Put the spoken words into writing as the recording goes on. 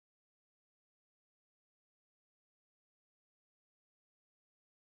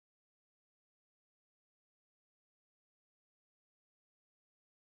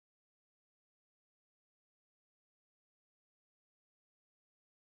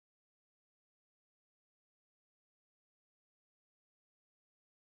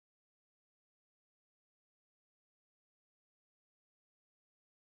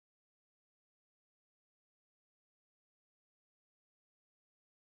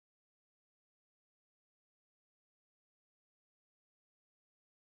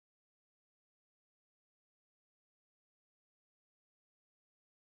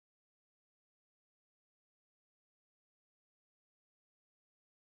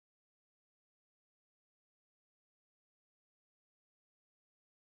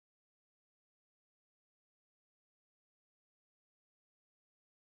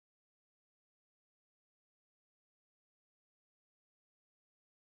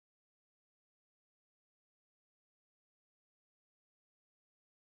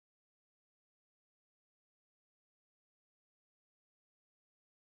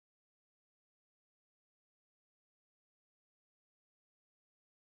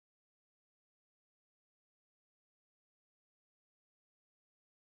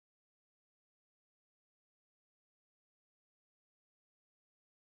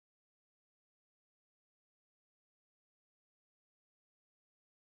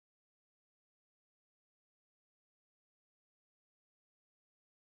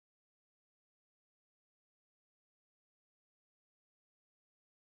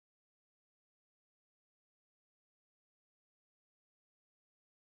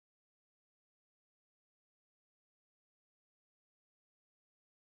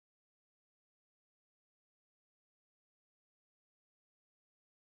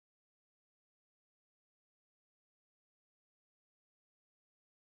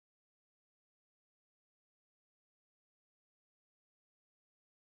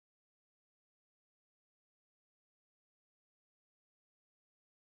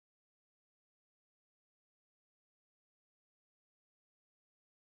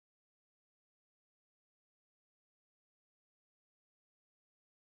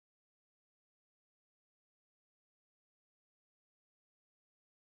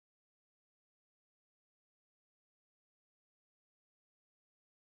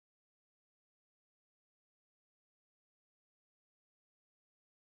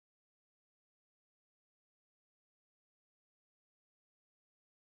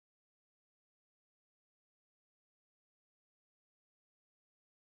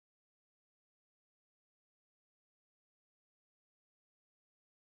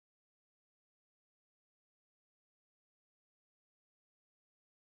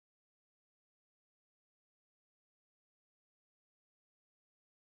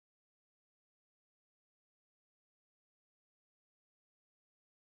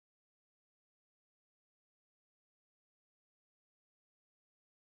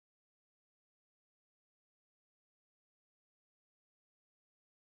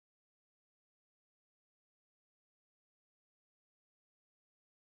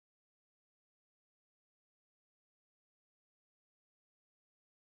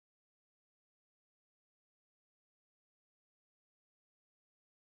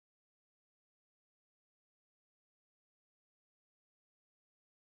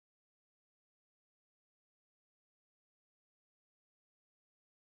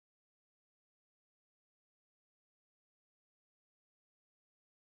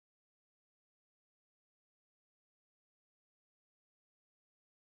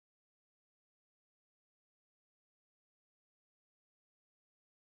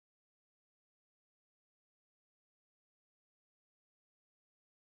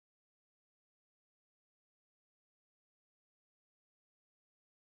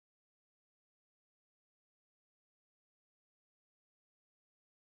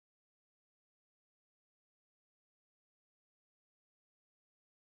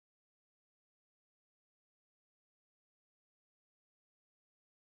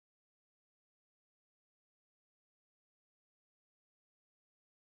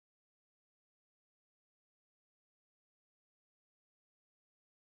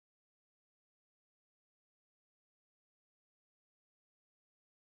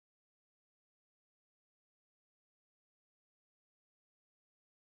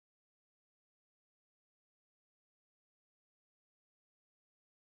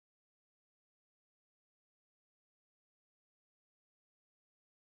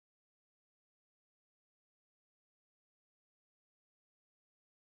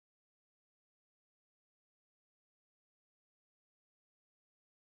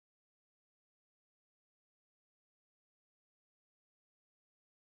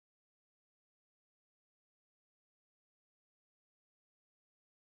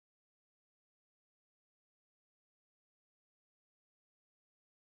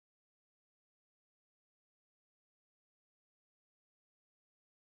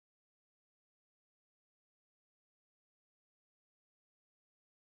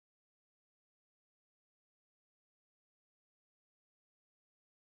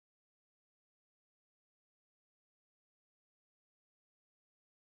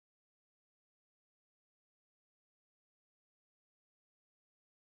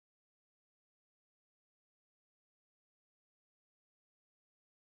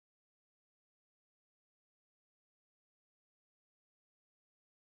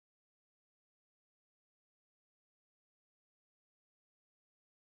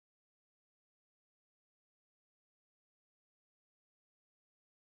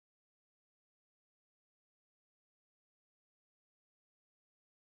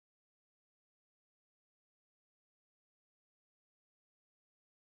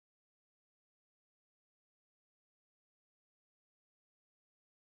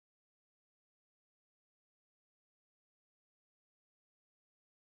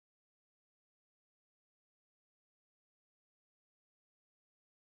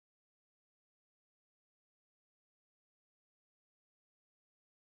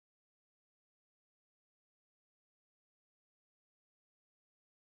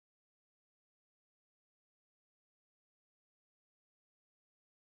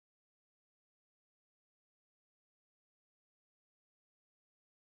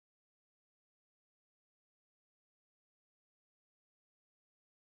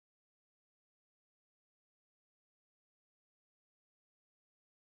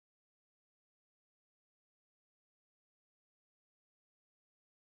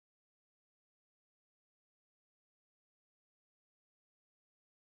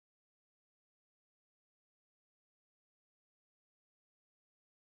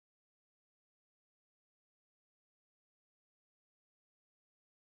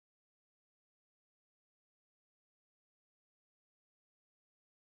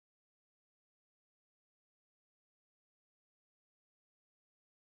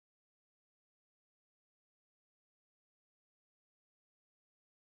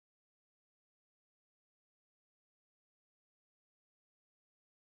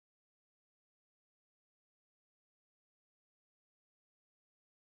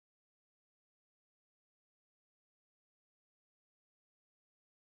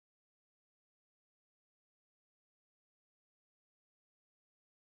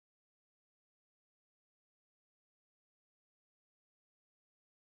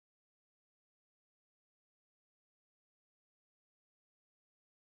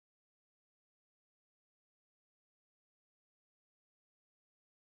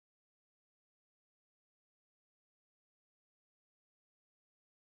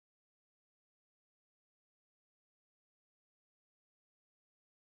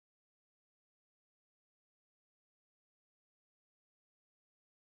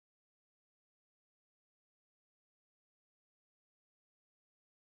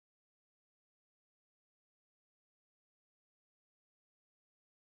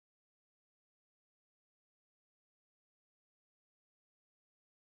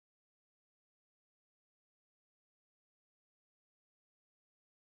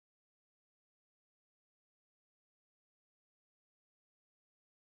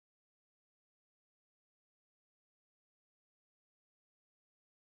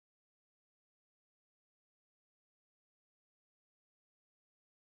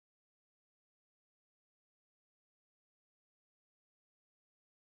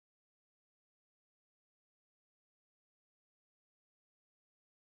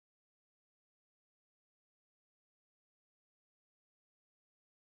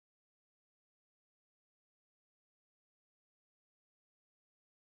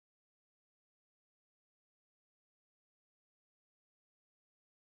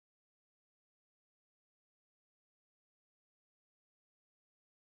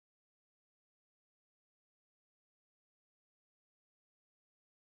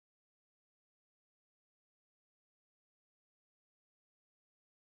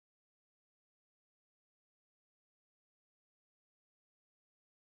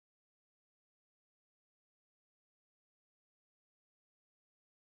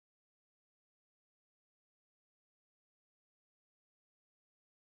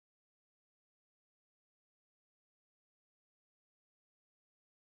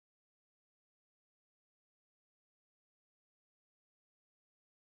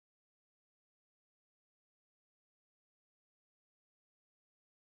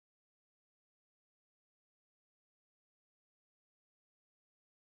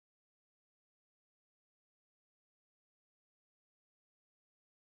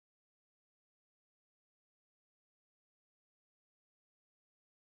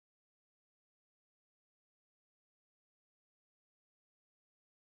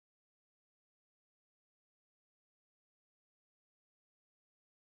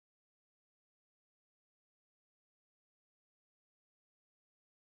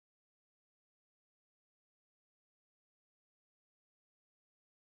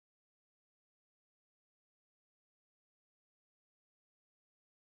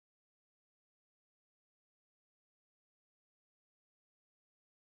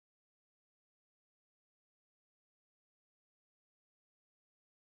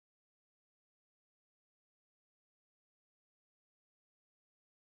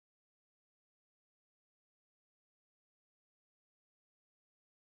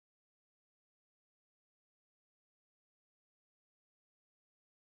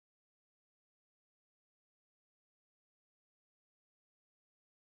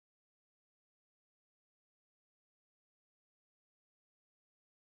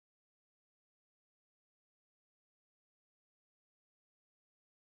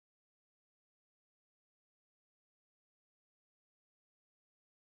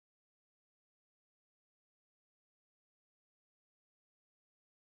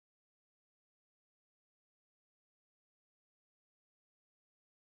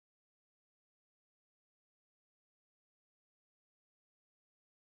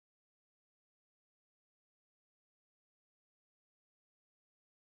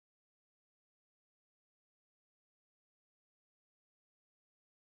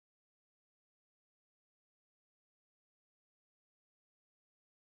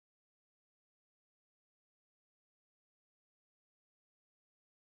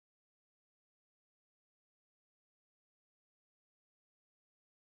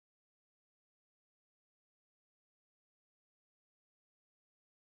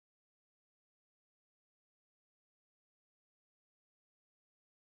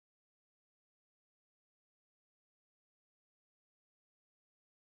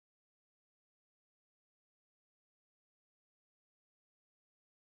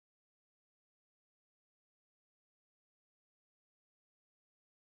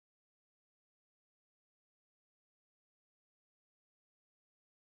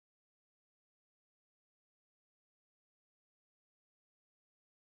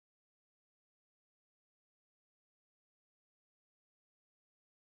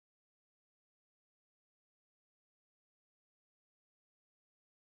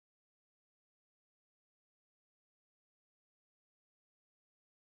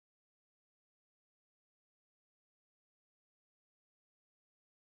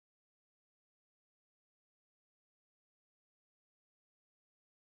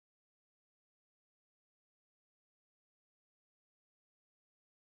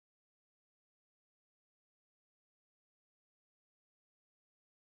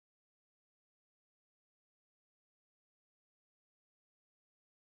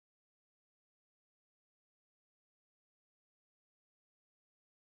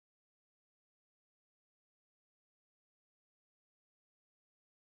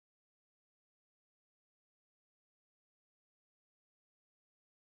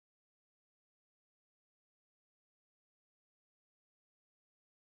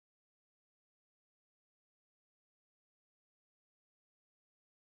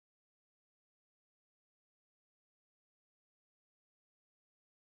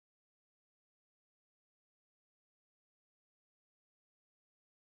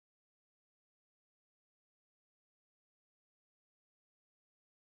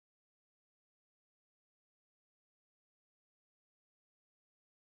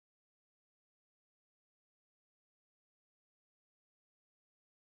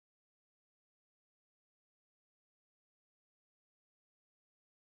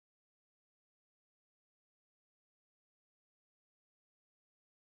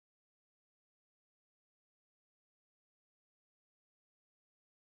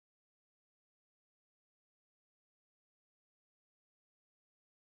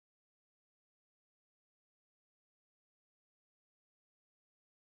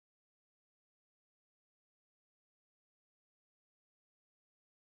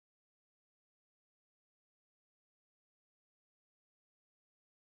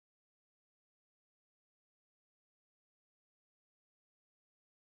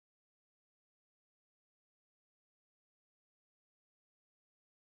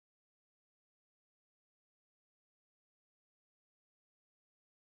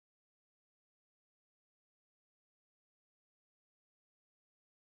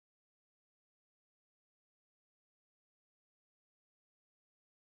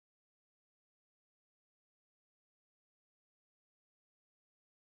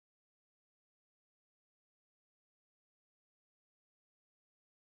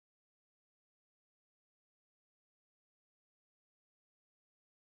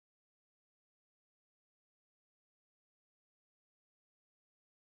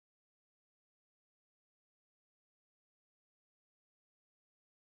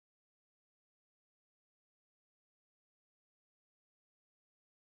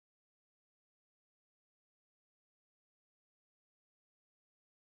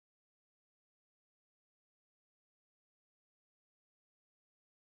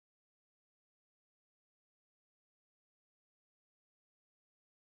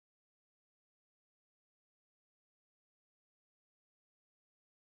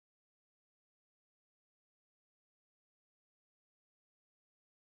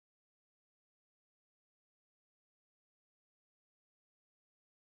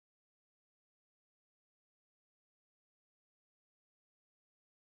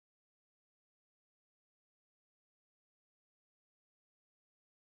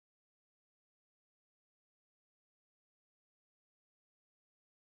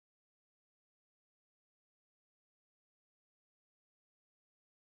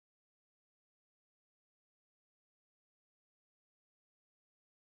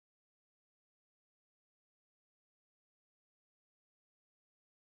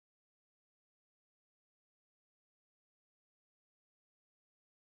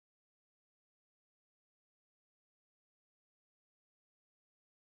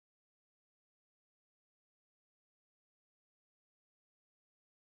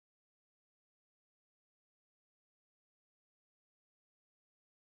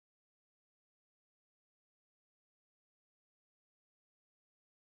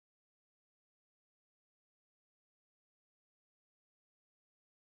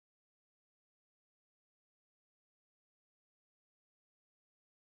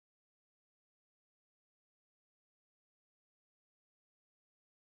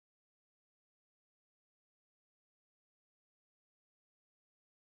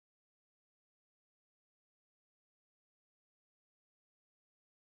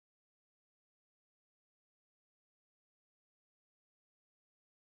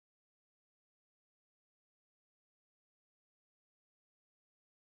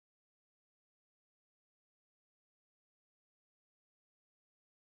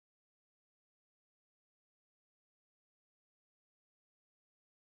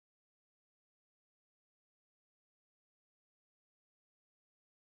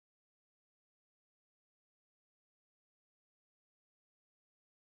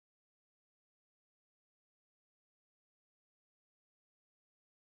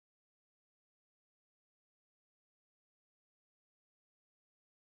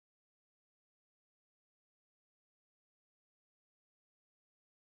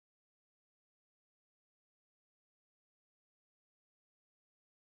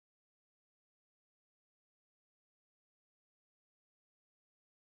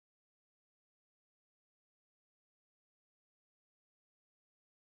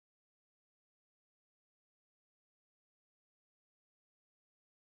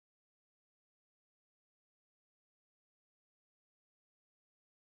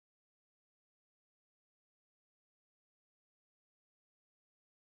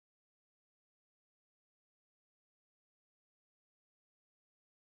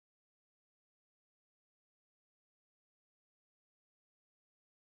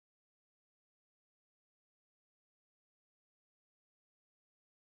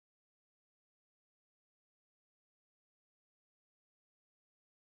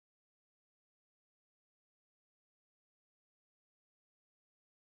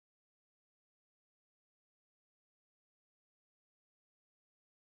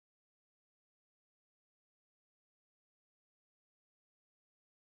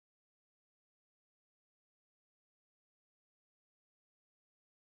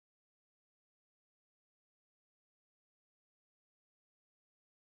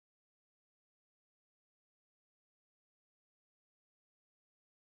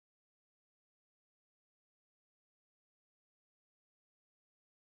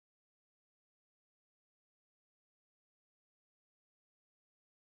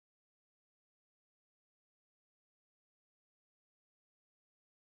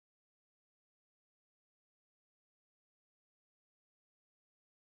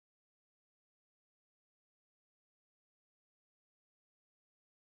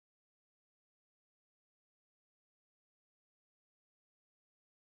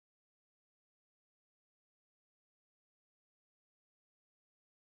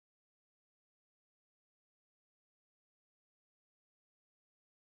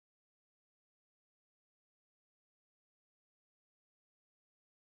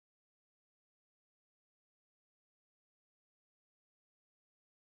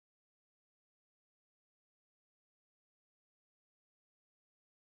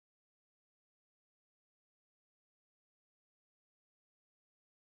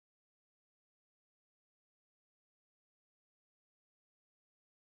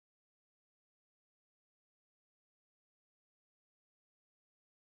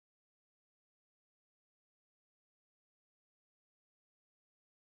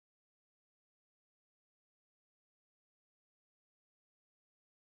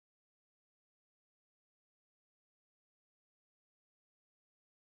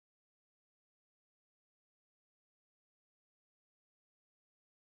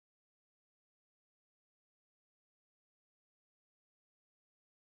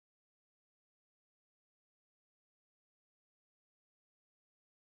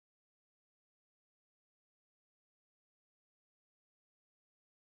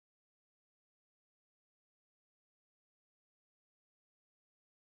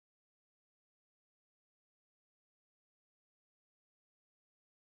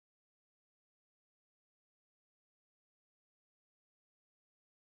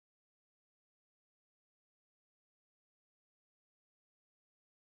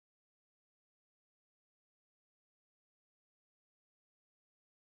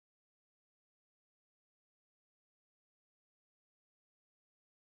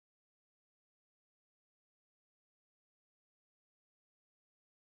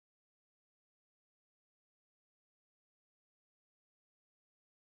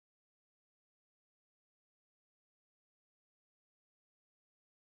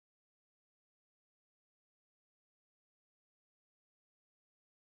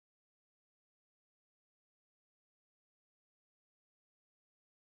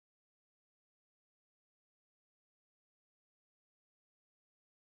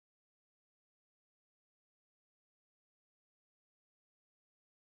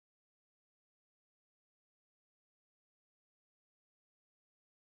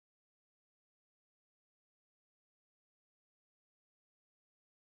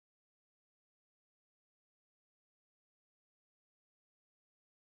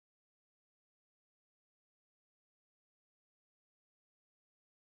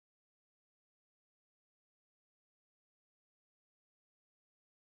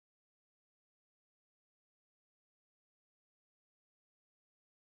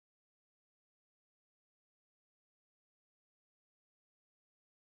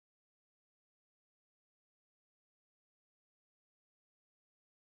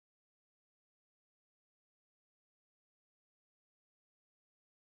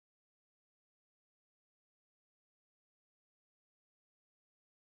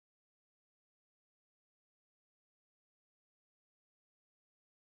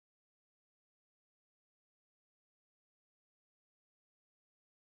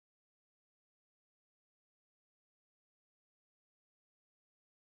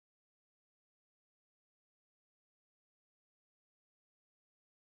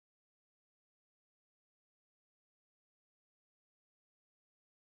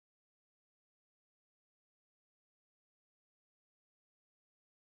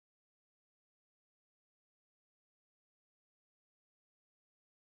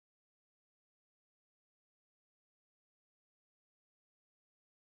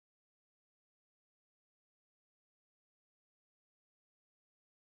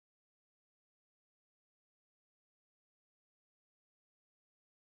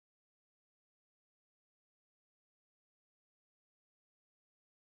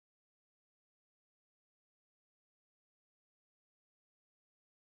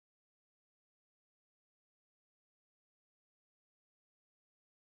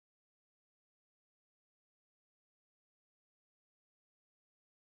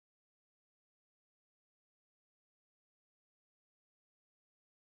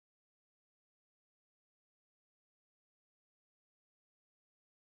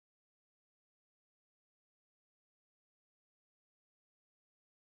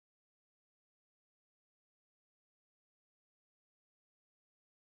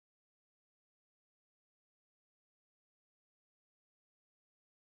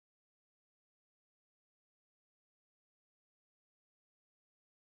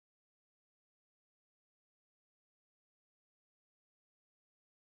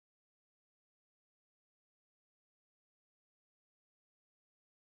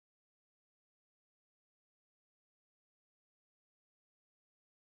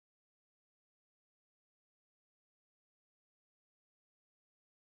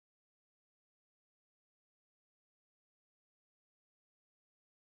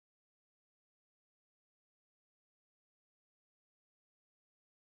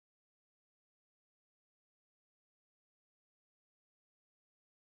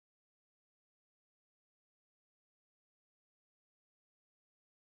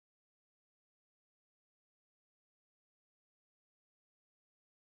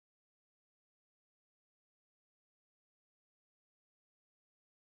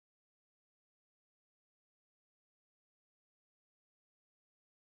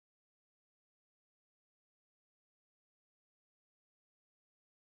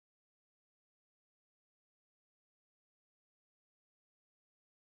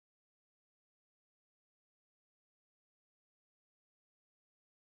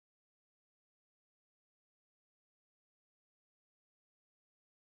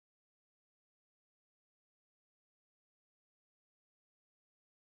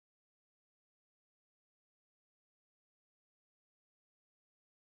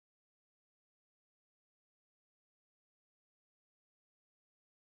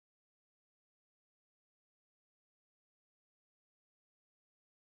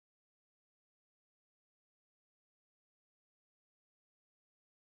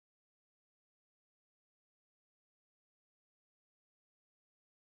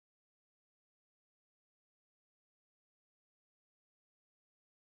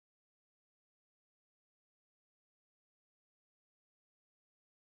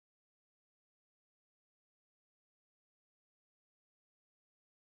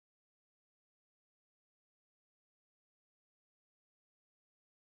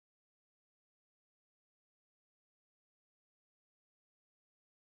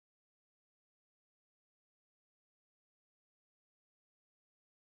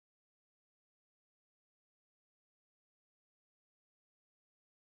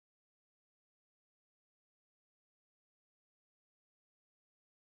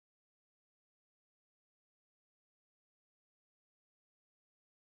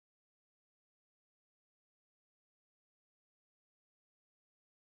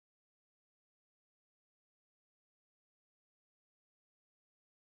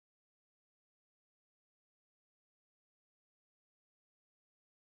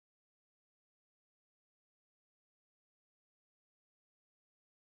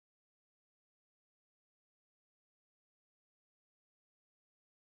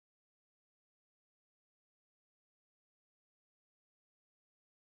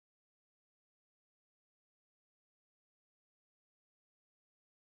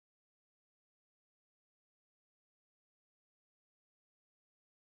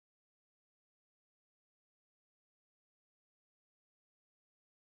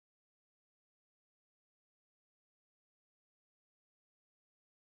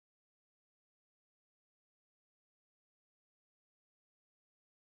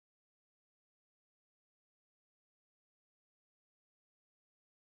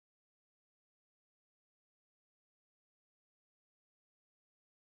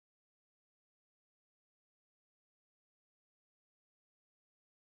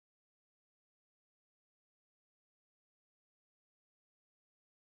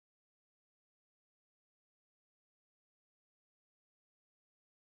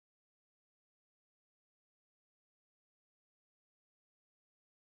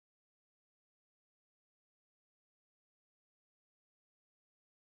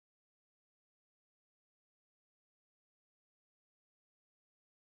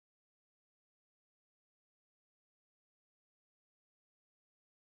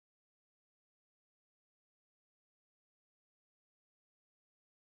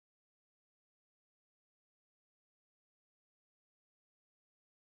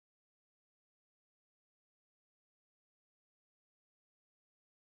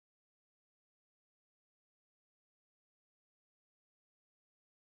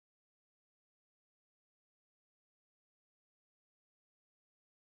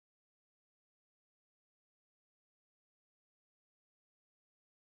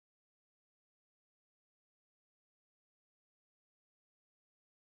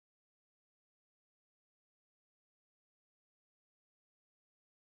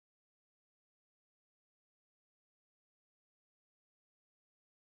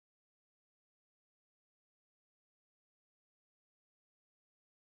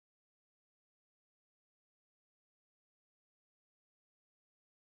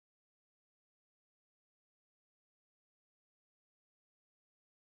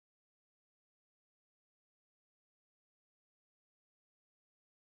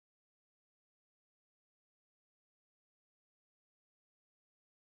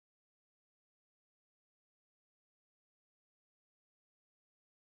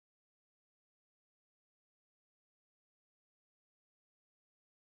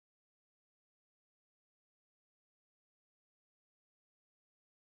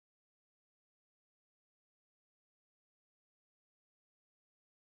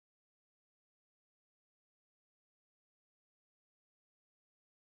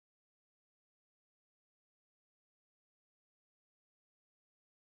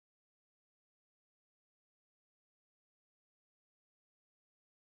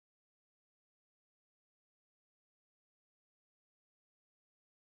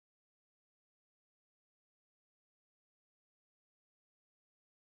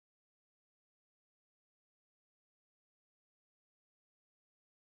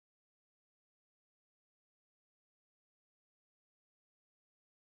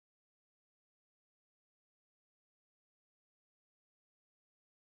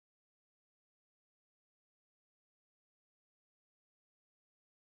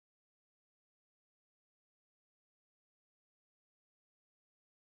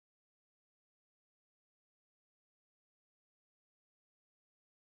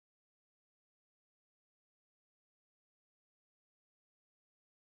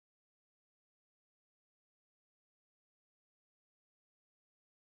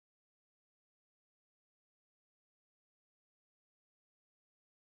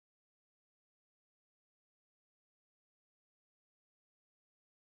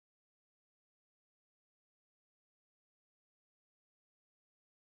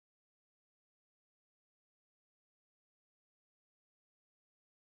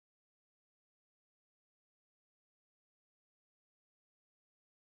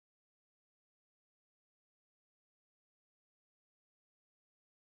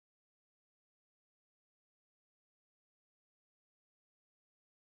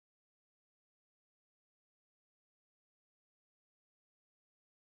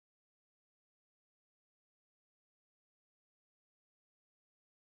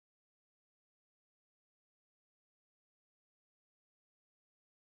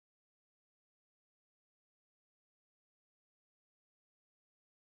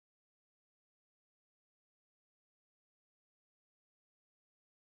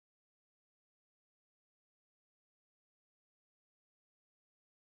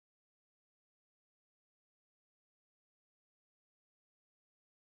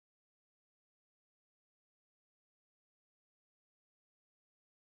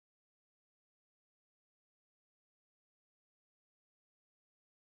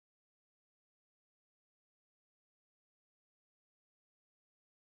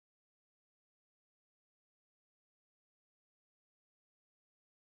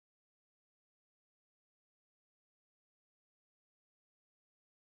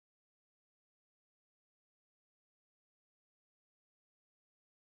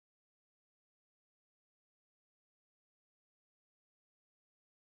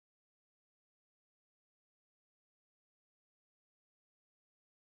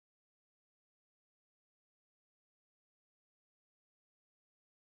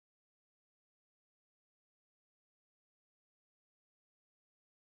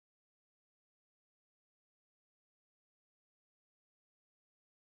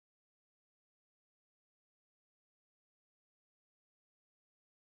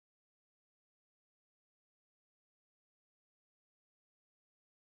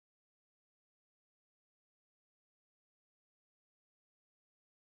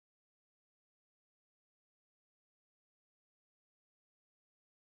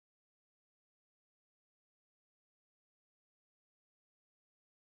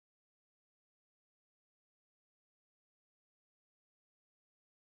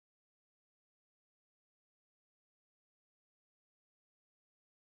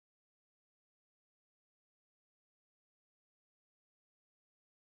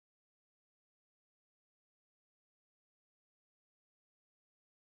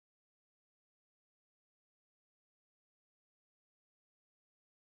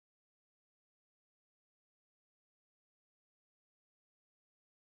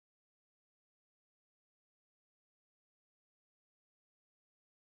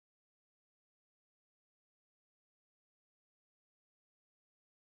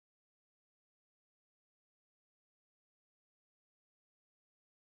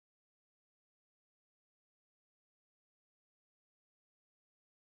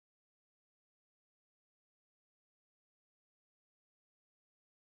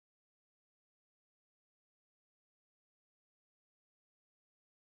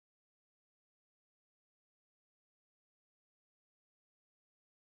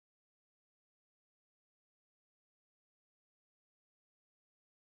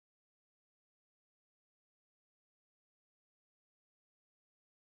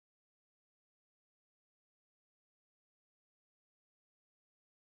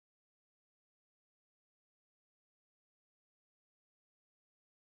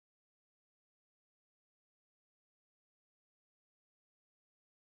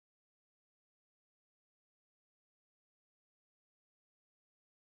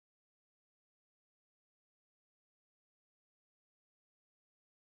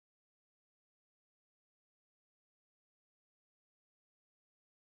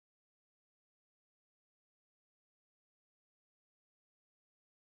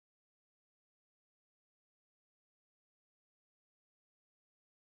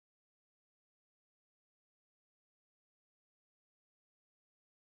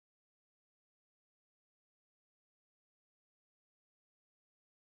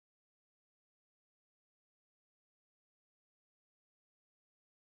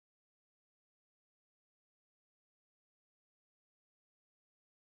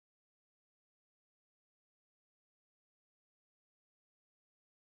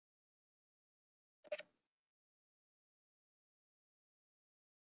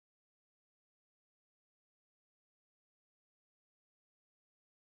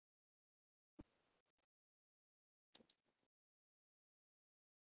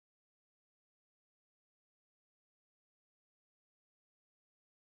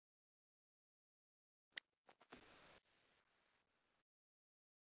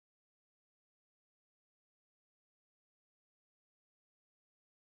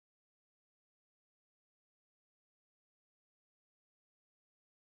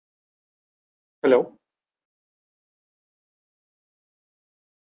Hello.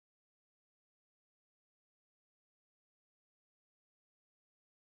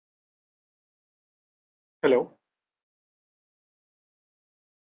 Hello.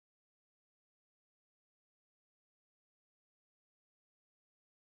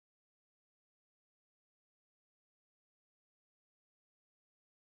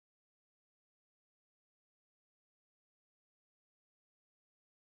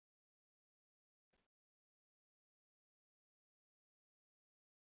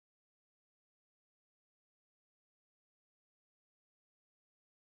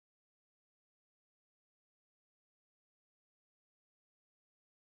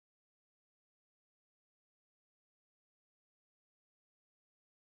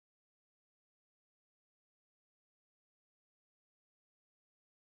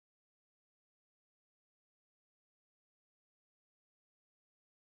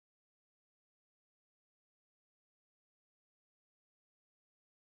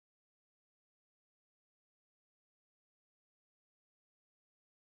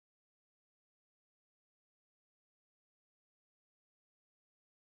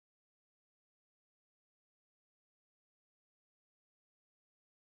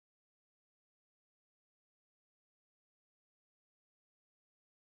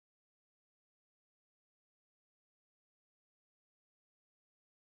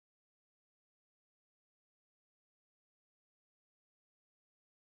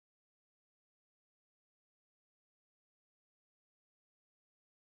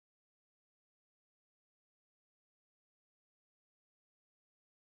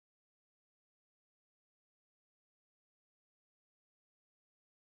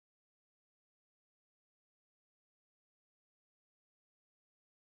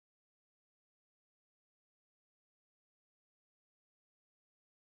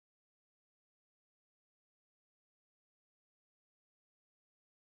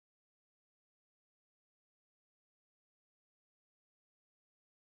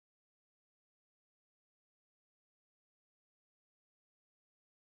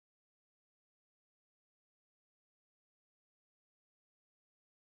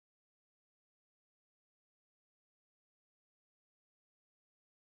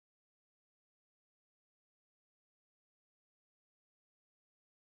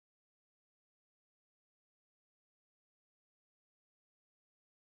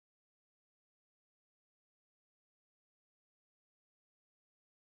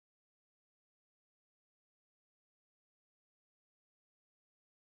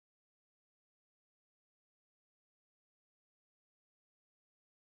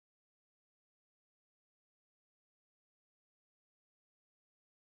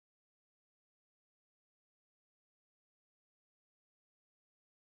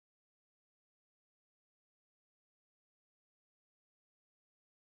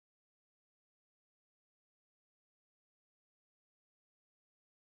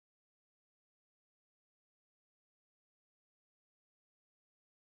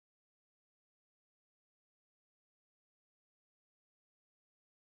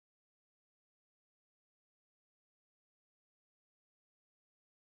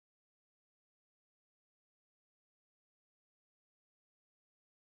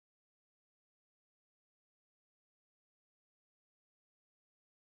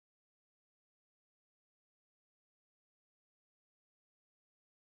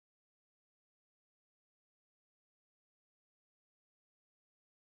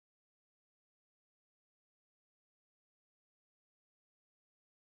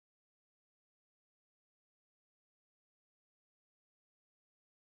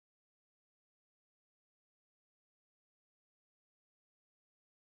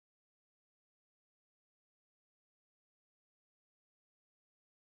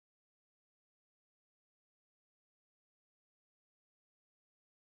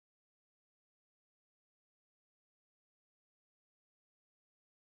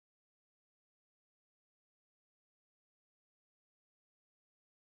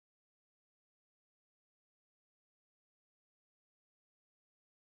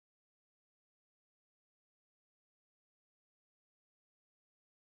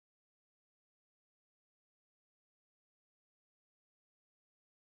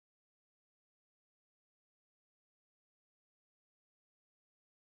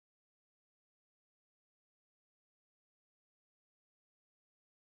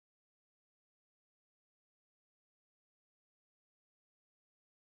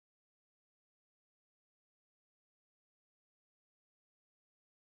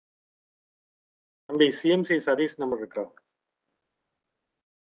 தம்பி CMC Satish நம்ம இருக்கா?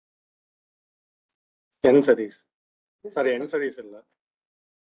 N series. Sorry, N series illa.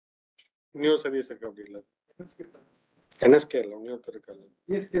 New series irukku apdi illa. NSK illa, new irukalla.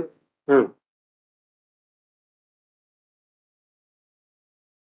 Yes,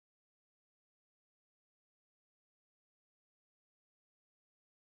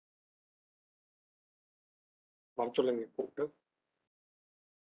 சொல்லுங்க கூப்பிட்டு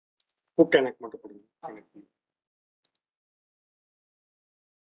எனக்கு மட்டும் கொடுங்க. எனக்கு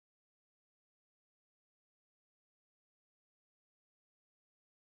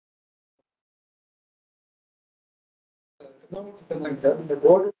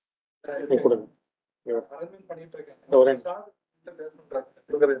கொடுங்க.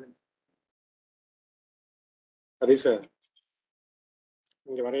 அதே சார்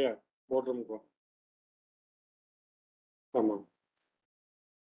இங்க வரையா போர்ட் ரூமுக்கு. ஆமா,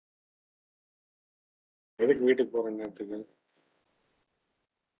 எதுக்கு வீட்டுக்கு போற நேரத்துக்கு?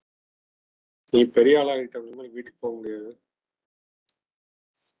 நீ பெரிய ஆளாகிட்ட அப்படின்னா வீட்டுக்கு போக முடியாது.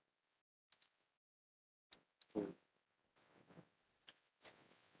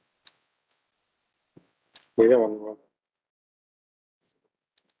 நீதான் வரணும்.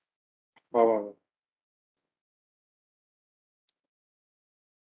 வா வா வா.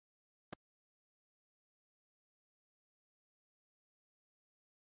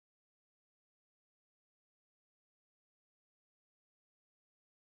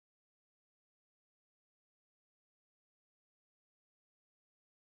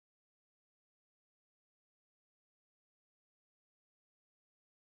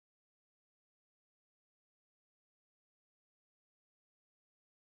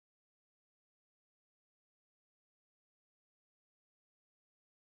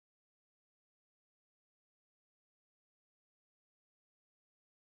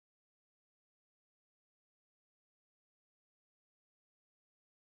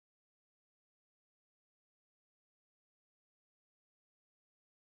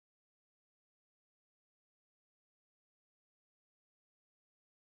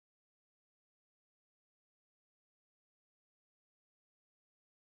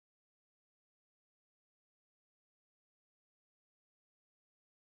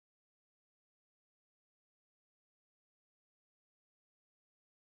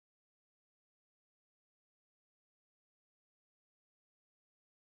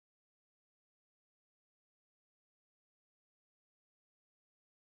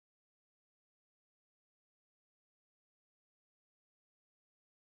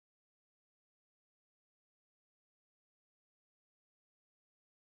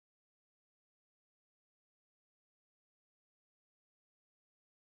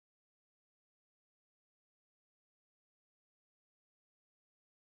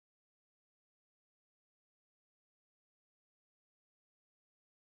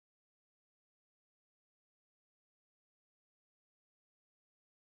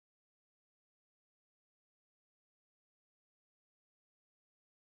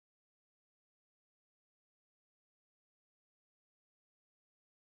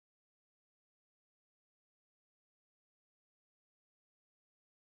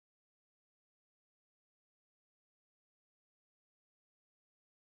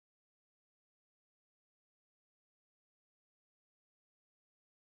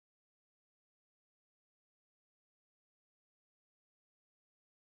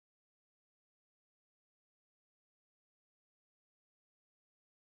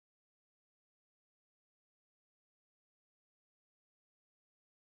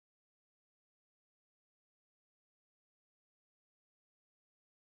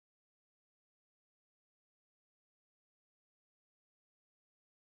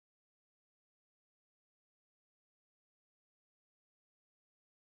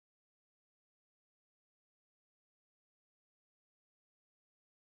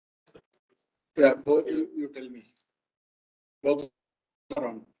 Yeah, both you tell me. Both are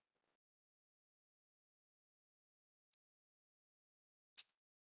on.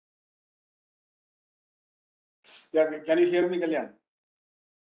 Yeah, can you hear me, Kalyan?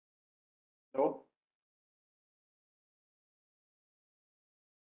 Hello?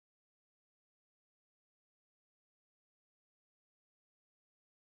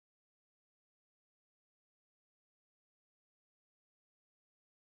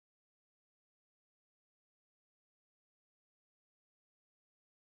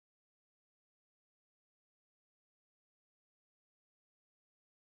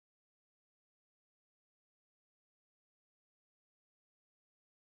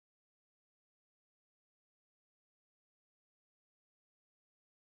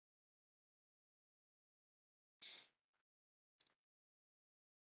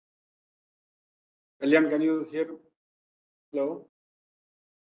 Kalyan, can you hear? Hello?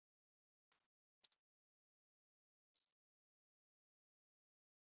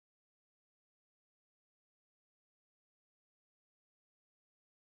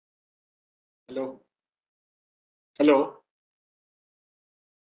 Hello? Hello?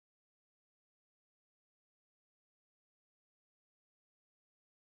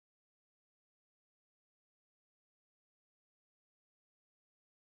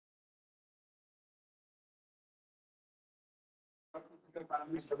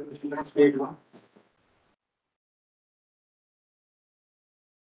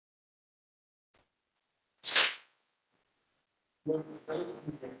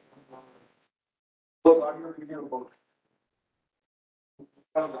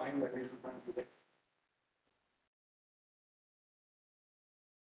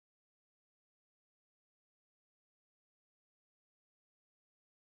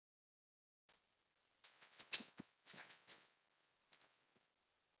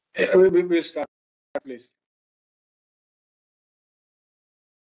 We will start, please.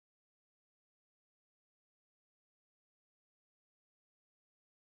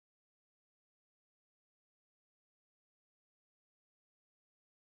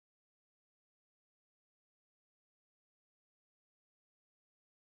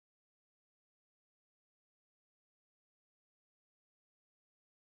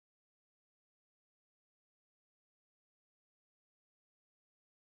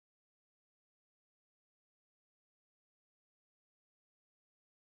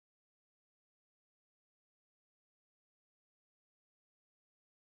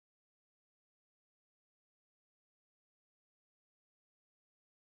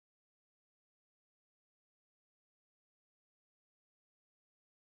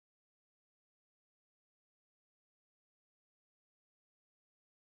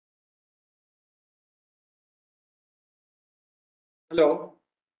 Hello?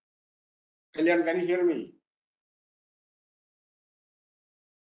 Kalyan, can you hear me?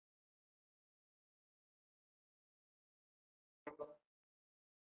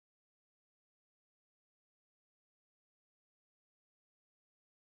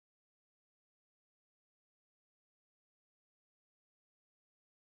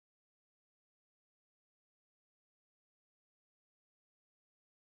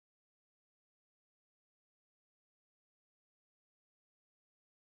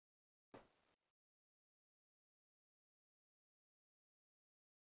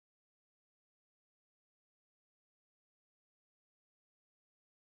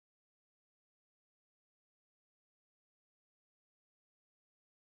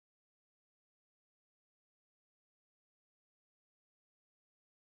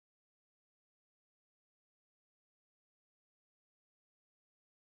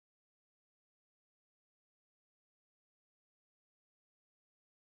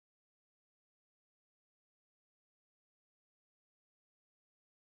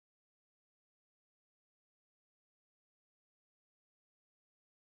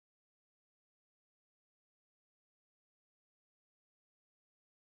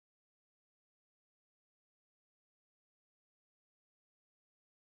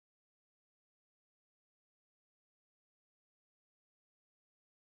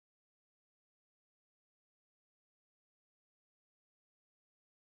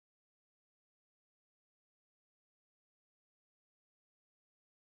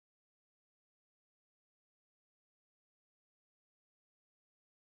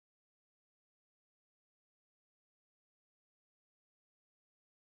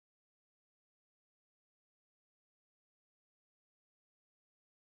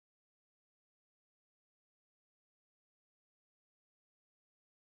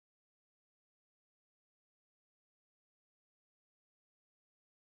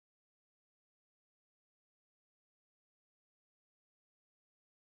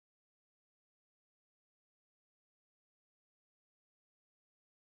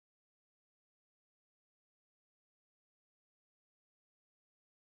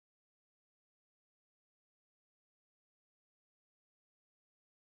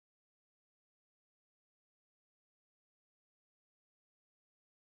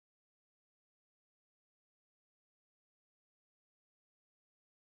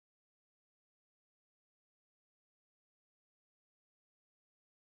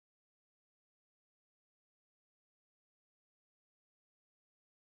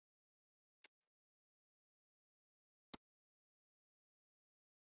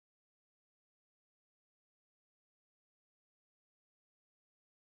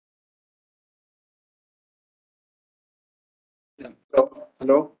 Hello?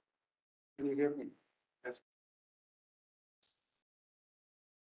 Hello? Can you hear me?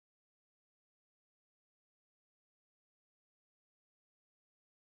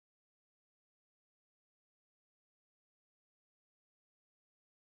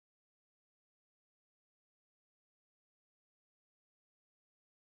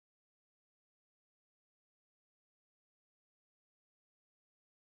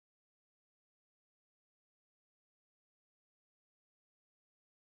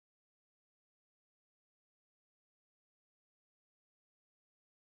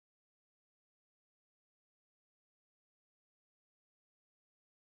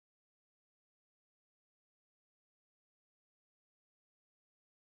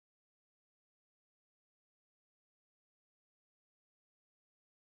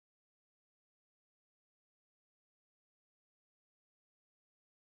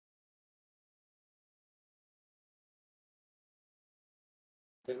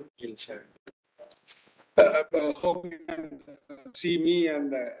 We'll share. Hope you can see me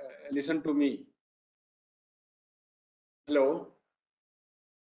and listen to me. Hello.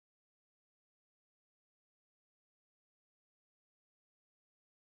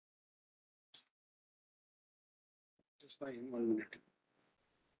 Just fine. 1 minute.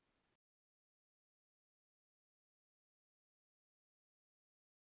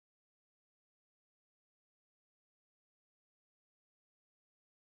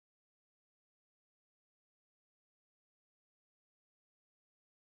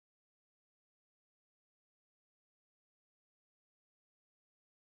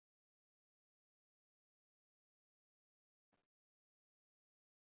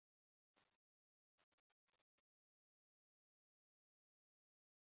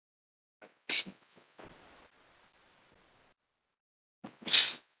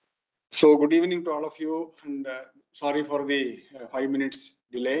 So good evening to all of you, and sorry for the 5 minutes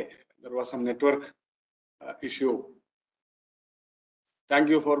delay. There was some network issue. Thank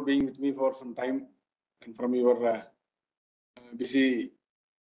you for being with me for some time and from your busy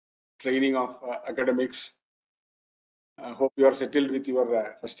training of academics. I hope you are settled with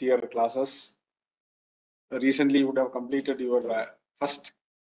your first year classes. Recently, you would have completed your first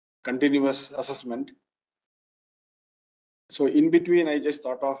continuous assessment. So in between, I just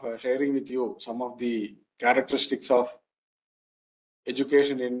thought of sharing with you some of the characteristics of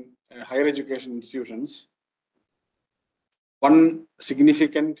education in higher education institutions. One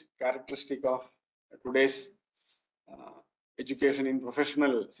significant characteristic of today's education in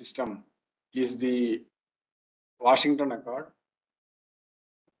professional system is the Washington Accord,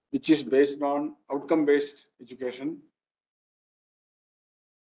 which is based on outcome-based education.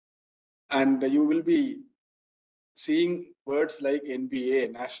 And you will be seeing words like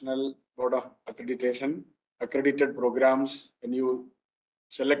NBA, National Board of Accreditation, accredited programs. When you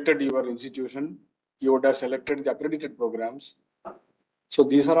selected your institution, you would have selected the accredited programs. So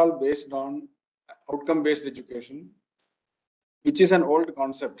these are all based on outcome-based education, which is an old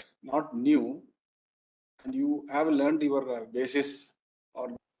concept, not new. And you have learned your basis or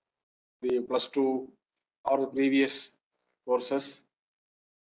the +2 or the previous courses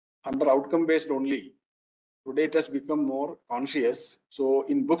under outcome-based only. Today it has become more conscious. So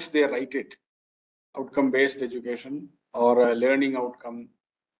in books they write it, outcome-based education or learning outcome,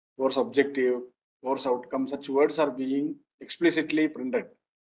 course objective, course outcome. Such words are being explicitly printed.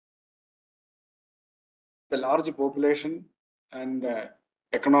 The large population and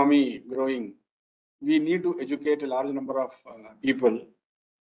economy growing, we need to educate a large number of people.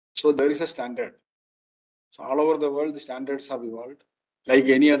 So there is a standard. So all over the world, the standards have evolved. Like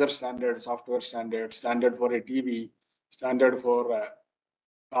any other standard, software standard, standard for a TV, standard for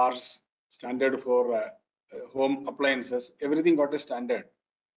cars, standard for home appliances, everything got a standard.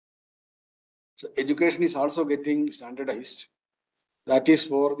 So education is also getting standardized. That is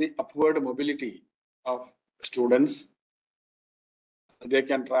for the upward mobility of students. They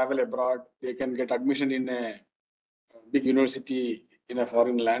can travel abroad, they can get admission in a big university in a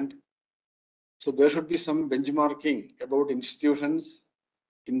foreign land. So there should be some benchmarking about institutions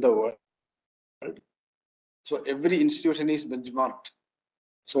in the world. So every institution is benchmarked.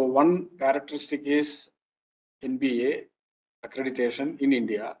 So one characteristic is NBA accreditation in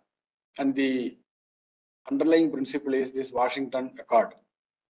India, and the underlying principle is this Washington Accord,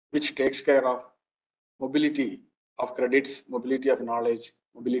 which takes care of mobility of credits, mobility of knowledge,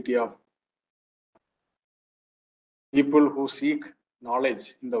 mobility of people who seek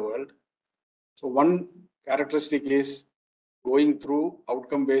knowledge in the world. So one characteristic is going through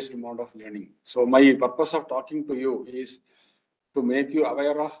outcome-based mode of learning. So my purpose of talking to you is to make you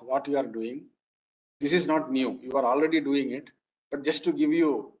aware of what you are doing. This is not new. You are already doing it, but just to give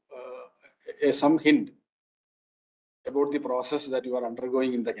you some hint about the process that you are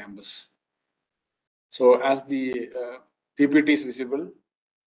undergoing in the campus. So as the PPT is visible,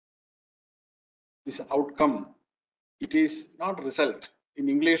 this outcome, it is not result. In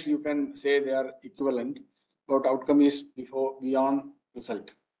English, you can say they are equivalent, but outcome is beyond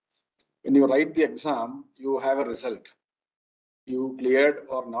result. When you write the exam, you have a result. You cleared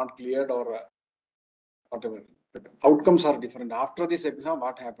or not cleared or whatever. But outcomes are different. After this exam,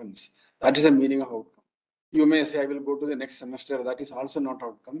 what happens? That is the meaning of outcome. You may say, I will go to the next semester. That is also not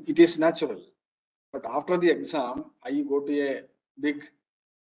outcome. It is natural. But after the exam, I go to a big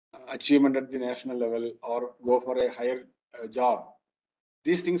achievement at the national level or go for a higher job.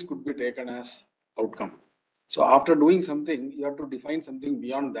 These things could be taken as outcome. So after doing something, you have to define something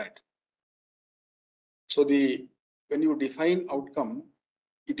beyond that. So when you define outcome,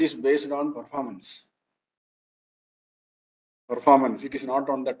 it is based on performance. Performance, it is not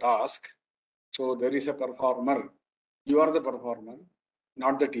on the task. So there is a performer. You are the performer,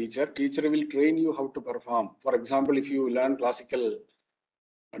 not the teacher. Teacher will train you how to perform. For example, if you learn classical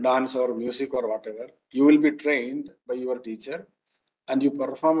dance or music or whatever, you will be trained by your teacher and you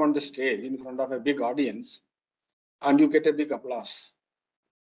perform on the stage in front of a big audience and you get a big applause.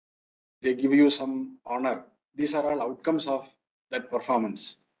 They give you some honor. These are all outcomes of that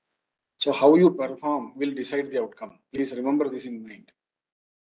performance. So how you perform will decide the outcome. Please remember this in mind.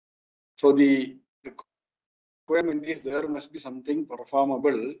 So the requirement is there must be something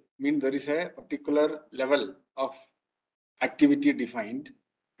performable, means there is a particular level of activity defined.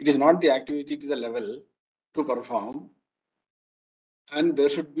 It is not the activity, it is a level to perform. And there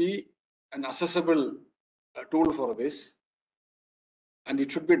should be an accessible tool for this. And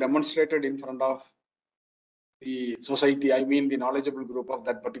it should be demonstrated in front of the society, I mean the knowledgeable group of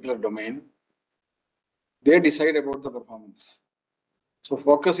that particular domain. They decide about the performance. So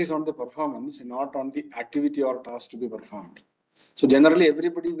focus is on the performance, not on the activity or task to be performed. So generally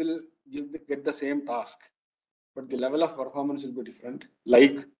everybody will get the same task, but the level of performance will be different.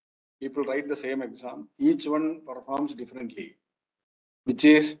 Like people write the same exam, each one performs differently, which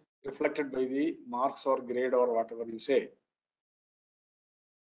is reflected by the marks or grade or whatever you say.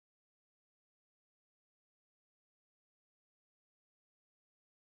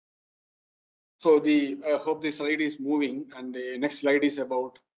 So I hope the slide is moving, and the next slide is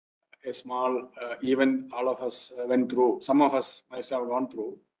about a small event all of us went through. Some of us might have gone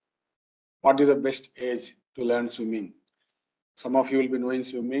through. What is the best age to learn swimming? Some of you will be knowing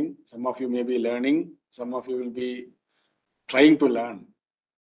swimming. Some of you may be learning. Some of you will be trying to learn.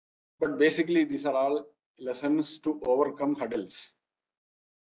 But basically, these are all lessons to overcome hurdles.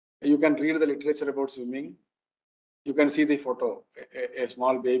 You can read the literature about swimming. You can see the photo. A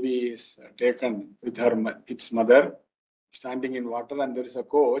small baby is taken with its mother standing in water, and there is a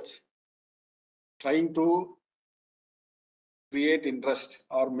coach trying to create interest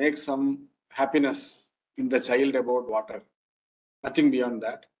or make some happiness in the child about water. Nothing beyond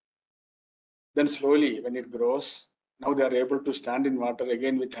that. Then slowly, when it grows, now they are able to stand in water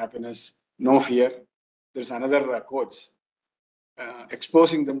again with happiness, no fear. There's another coach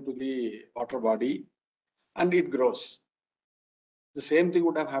exposing them to the water body, and it grows. The same thing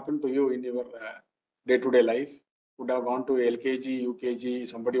would have happened to you in your day-to-day life. Would have gone to LKG, UKG,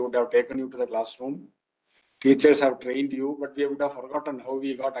 somebody would have taken you to the classroom. Teachers have trained you, but we would have forgotten how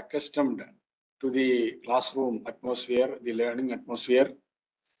we got accustomed to the classroom atmosphere, the learning atmosphere.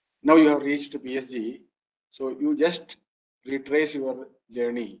 Now you have reached PSG. So you just retrace your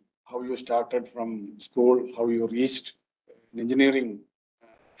journey, how you started from school, how you reached an engineering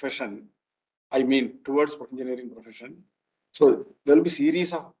profession. I mean, towards engineering profession. So there will be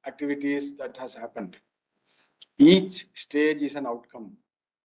series of activities that has happened. Each stage is an outcome.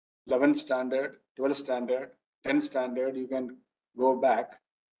 11th standard, 12th standard, 10th standard, you can go back.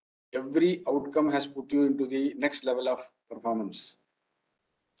 Every outcome has put you into the next level of performance.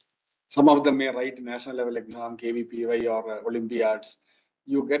 Some of them may write national level exam, KVPY or Olympiads.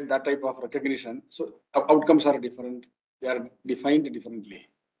 You get that type of recognition. So outcomes are different. They are defined differently.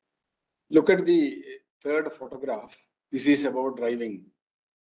 Look at the third photograph. This is about driving.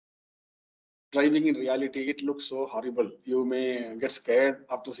 Driving in reality, it looks so horrible. You may get scared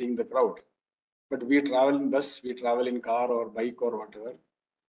after seeing the crowd. But we travel in bus, we travel in car or bike or whatever.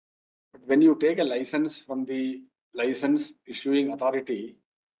 But when you take a license from the license issuing authority,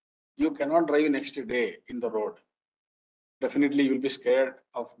 you cannot drive next day in the road. Definitely you will be scared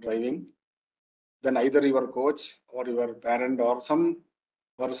of driving. Then either your coach or your parent or some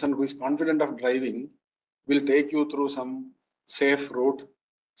person who is confident of driving will take you through some safe route,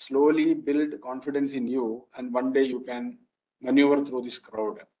 slowly build confidence in you, and one day you can maneuver through this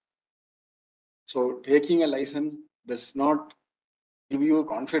crowd. So taking a license does not give you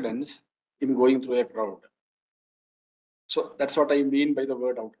confidence in going through a crowd. So that's what I mean by the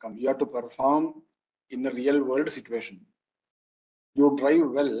word outcome. You have to perform in a real world situation. You drive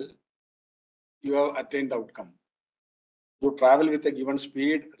well, you have attained the outcome. You travel with a given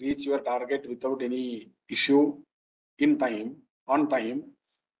speed, reach your target without any issue in time, on time,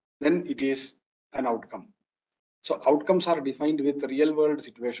 then it is an outcome. So outcomes are defined with real world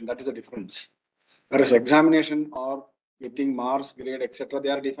situation. That is the difference. Whereas examination or getting marks, grade, etc., they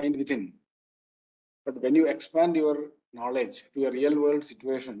are defined within. But when you expand your knowledge to a real world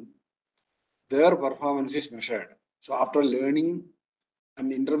situation, their performance is measured. So after learning,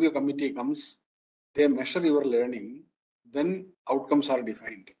 an interview committee comes, they measure your learning, then outcomes are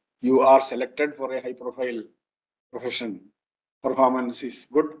defined. You are selected for a high profile profession. Performance is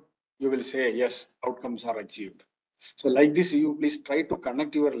good. You will say, yes, outcomes are achieved. So like this, you please try to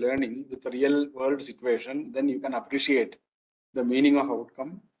connect your learning with the real world situation. Then you can appreciate the meaning of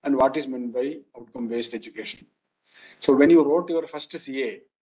outcome and what is meant by outcome-based education. So when you wrote your first CA,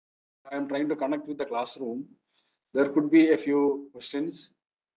 I am trying to connect with the classroom. There could be a few questions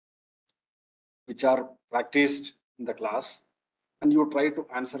which are practiced in the class, and you try to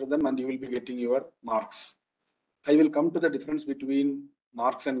answer them and you will be getting your marks. I will come to the difference between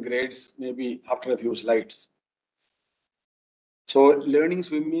marks and grades maybe after a few slides. So learning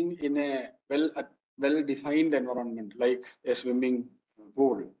swimming in a well-defined environment like a swimming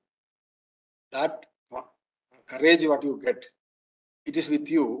pool, that courage what you get, it is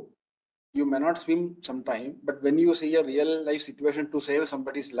with you. You may not swim sometime, but when you see a real life situation to save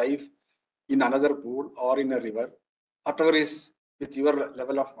somebody's life in another pool or in a river, whatever is with your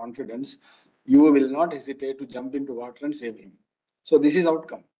level of confidence, you will not hesitate to jump into water and save him. So this is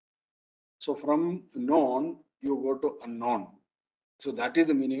outcome. So from known, you go to unknown. So that is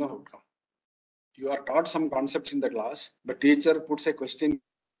the meaning of outcome. You are taught some concepts in the class, but teacher puts a question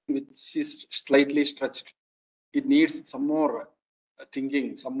which is slightly stretched. It needs some more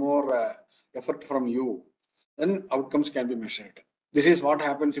thinking, some more effort from you. Then outcomes can be measured. This is what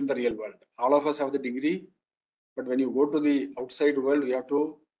happens in the real world. All of us have the degree, but when you go to the outside world, you have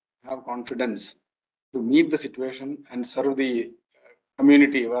to have confidence to meet the situation and serve the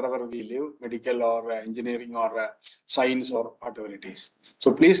community wherever we live, medical or engineering or science or whatever it is.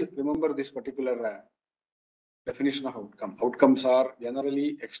 So please remember this particular definition of outcome. Outcomes are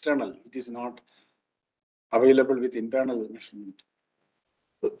generally external. It is not available with internal measurement.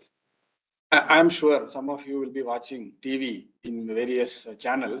 I'm sure some of you will be watching TV in various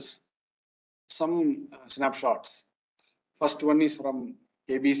channels. Some snapshots. First one is from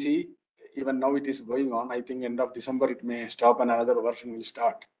ABC. Even now it is going on. I think end of December it may stop and another version will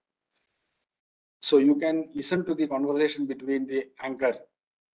start. So you can listen to the conversation between the anchor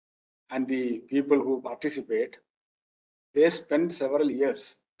and the people who participate. They spend several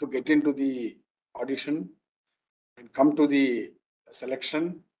years to get into the audition and come to the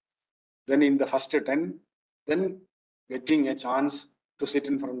selection. Then in the first 10, then getting a chance to sit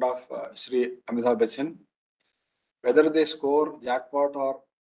in front of Sri Amitabh Bachchan. Whether they score jackpot or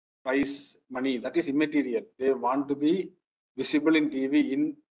prize money, that is immaterial. They want to be visible in TV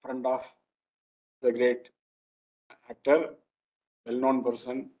in front of the great actor, well-known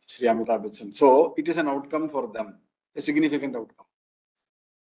person, Sri Amitabh Bachchan. So it is an outcome for them, a significant outcome.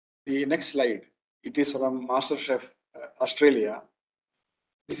 The next slide, it is from MasterChef Australia.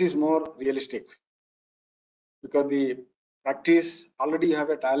 This is more realistic because the practice, already you have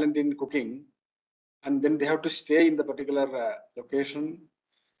a talent in cooking, and then they have to stay in the particular location,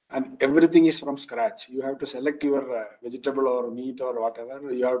 and everything is from scratch. You have to select your vegetable or meat or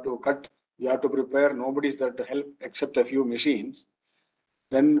whatever. You have to cut, you have to prepare. Nobody is there to help except a few machines.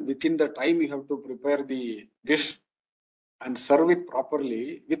 Then within the time you have to prepare the dish and serve it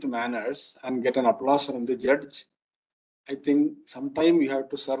properly with manners and get an applause from the judge. I think sometime you have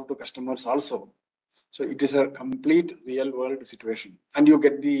to serve to customers also. So it is a complete real world situation, and you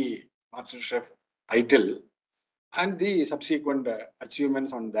get the MasterChef title and the subsequent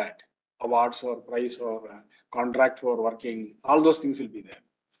achievements on that, awards or prize or contract for working, all those things will be there.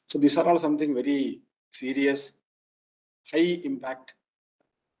 So these are all something very serious, high impact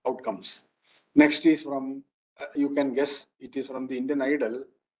outcomes. Next is from, you can guess, it is from the Indian Idol.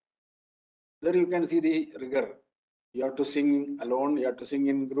 There you can see the rigor. You have to sing alone, you have to sing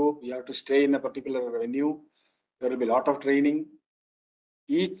in group, you have to stay in a particular venue. There will be a lot of training.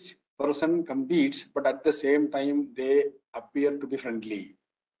 Each person competes, but at the same time, they appear to be friendly.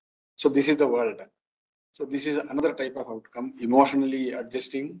 So this is the world. So this is another type of outcome, emotionally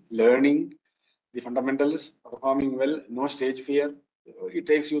adjusting, learning the fundamentals, performing well, no stage fear. It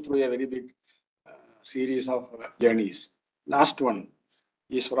takes you through a very big series of journeys. Last one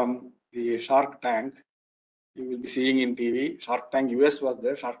is from the Shark Tank. You will be seeing in TV. Shark Tank US was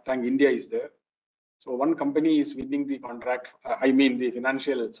there. Shark Tank India is there. So one company is winning the contract. I mean the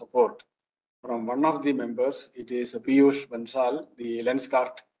financial support from one of the members. It is Piyush Bansal, the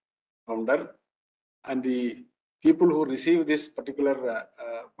Lenskart founder, and the people who receive this particular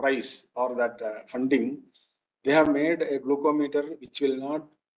prize or that funding, they have made a glucometer which will not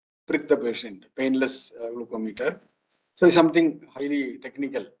prick the patient, painless glucometer. So it's something highly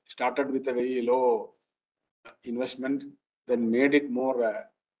technical. Started with a very low investment, then made it more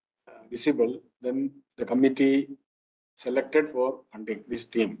visible. Then the committee selected for funding this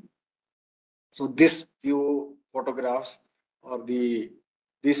team. So this few photographs or these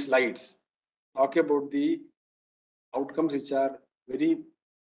slides talk about the outcomes which are very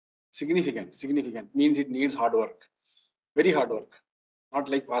significant. Significant means it needs hard work, very hard work, not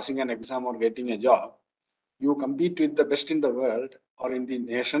like passing an exam or getting a job. You compete with the best in the world or in the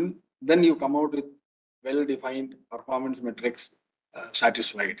nation, then you come out with well-defined performance metrics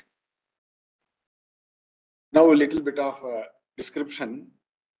satisfied. Now a little bit of description,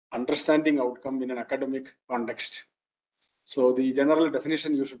 understanding outcome in an academic context. So the general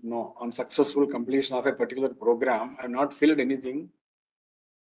definition you should know on successful completion of a particular program. I have not filled anything.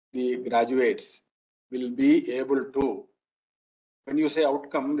 The graduates will be able to, when you say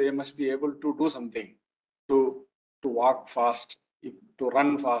outcome, they must be able to do something, to walk fast, to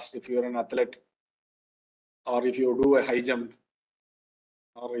run fast if you're an athlete, or if you do a high jump,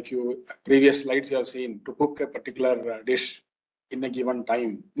 or if you, previous slides you have seen, to cook a particular dish in a given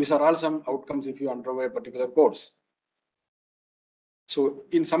time. These are all some outcomes if you undergo a particular course. So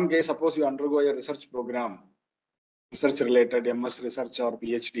in some case, suppose you undergo a research program, research related MS research or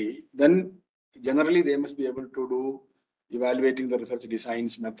PhD, then generally they must be able to do evaluating the research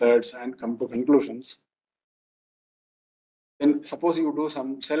designs, methods, and come to conclusions. Then suppose you do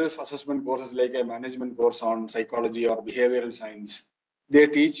some self-assessment courses like a management course on psychology or behavioral science. They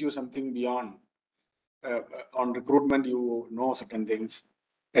teach you something beyond. On recruitment, you know certain things,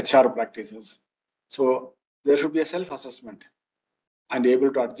 HR practices. So there should be a self-assessment and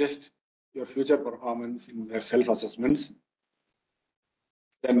able to adjust your future performance in their self-assessments.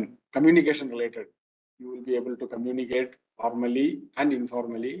 Then communication related, you will be able to communicate formally and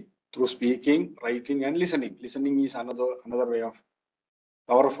informally through speaking, writing, and listening. Listening is another way of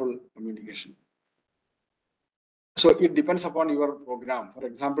powerful communication. So it depends upon your program. For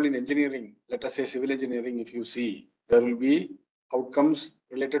example, in engineering, let us say civil engineering, if you see, there will be outcomes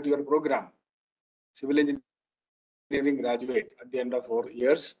related to your program. Civil engineering graduate at the end of 4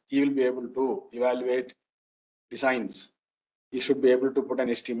 years, he will be able to evaluate designs. He should be able to put an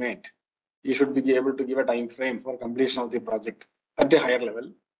estimate. He should be able to give a time frame for completion of the project at a higher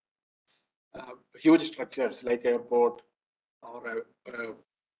level. Huge structures like airport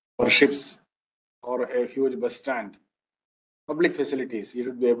or ships or a huge bus stand, public facilities, you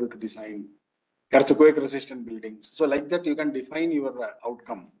should be able to design earthquake resistant buildings. So like that, you can define your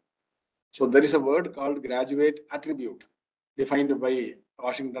outcome. So there is a word called graduate attribute defined by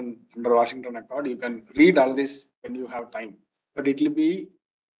Washington, under Washington Accord. You can read all this when you have time, but it will be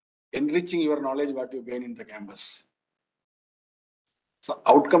enriching your knowledge what you gain in the campus. So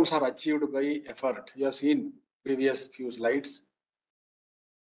outcomes are achieved by effort. You have seen previous few slides,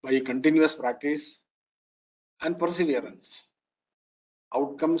 by continuous practice and perseverance.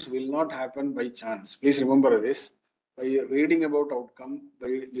 Outcomes will not happen by chance. Please remember this. By reading about outcome,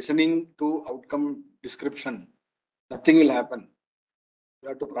 by listening to outcome description, nothing will happen. You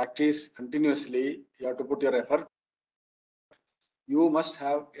have to practice continuously. You have to put your effort. You must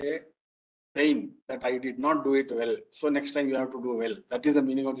have a pain that I did not do it well. So next time you have to do well. That is the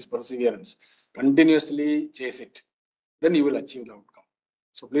meaning of this perseverance. Continuously chase it. Then you will achieve the outcome.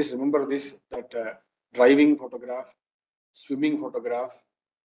 So please remember this, that driving photograph, swimming photograph,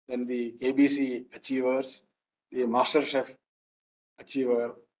 then the KBC achievers, the Master Chef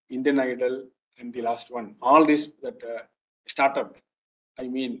achiever, Indian Idol, and the last one. All this that startup, I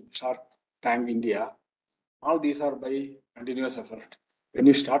mean Shark Tank India, all these are by continuous effort. When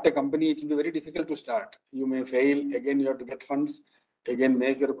you start a company, it will be very difficult to start. You may fail. Again, you have to get funds. Again,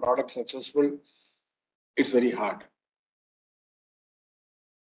 make your product successful. It's very hard.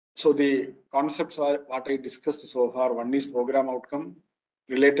 So the concepts are what I discussed so far. One is program outcome.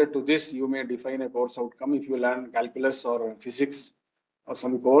 Related to this, you may define a course outcome. If you learn calculus or physics or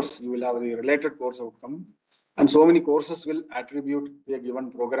some course, you will have the related course outcome. And so many courses will attribute a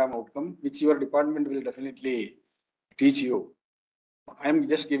given program outcome, which your department will definitely teach you. I am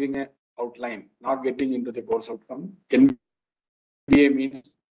just giving an outline, not getting into the course outcome. NBA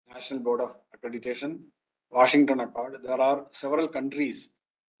means National Board of accreditation, Washington Accord. There are several countries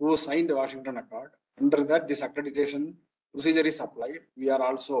who signed the Washington Accord. Under that, this accreditation procedure is applied. We are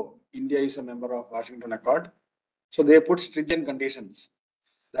also, India is a member of Washington Accord. So they put stringent conditions.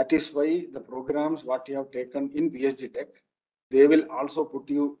 That is why the programs what you have taken in PSG Tech, they will also put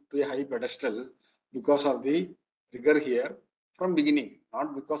you to a high pedestal because of the rigor here from beginning,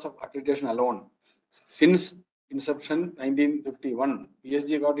 not because of accreditation alone. Since inception 1951,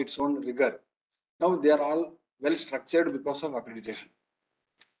 PSG got its own rigor. Now they are all well structured because of accreditation.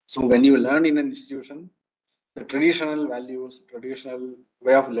 So when you learn in an institution, the traditional values, traditional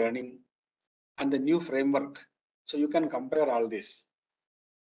way of learning, and the new framework, so you can compare all this,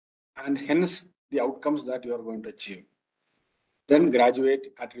 and hence the outcomes that you are going to achieve. Then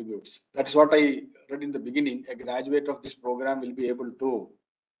graduate attributes. That's what I read in the beginning. A graduate of this program will be able to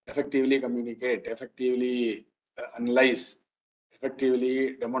effectively communicate, effectively analyze,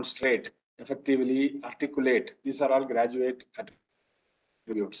 effectively demonstrate, effectively articulate. These are all graduate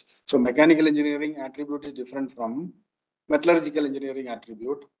attributes. So mechanical engineering attribute is different from metallurgical engineering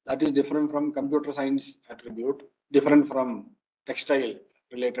attribute. That is different from computer science attribute, different from textile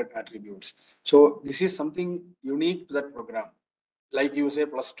related attributes. So this is something unique to that program. Like you say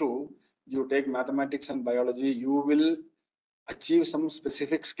 +2, you take mathematics and biology, you will achieve some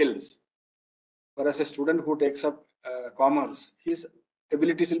specific skills. Whereas a student who takes up commerce, his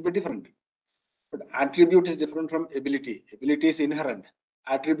abilities will be different. But attribute is different from ability. Ability is inherent.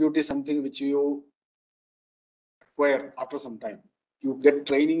 Attribute is something which you acquire after some time. You get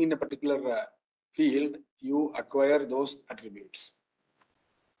training in a particular field, you acquire those attributes.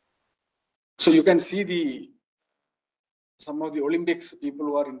 So you can see some of the Olympics, people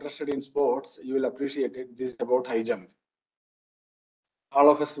who are interested in sports, you will appreciate it. This is about high jump. All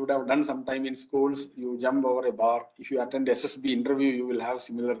of us would have done sometime in schools. You jump over a bar. If you attend SSB interview, you will have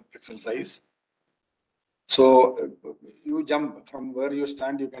similar exercise. So you jump from where you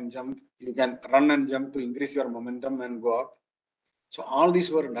stand, you can jump. You can run and jump to increase your momentum and go up. So all these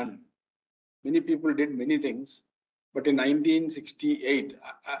were done. Many people did many things. But in 1968,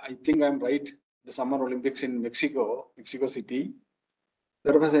 I think I'm right, the Summer Olympics in Mexico City,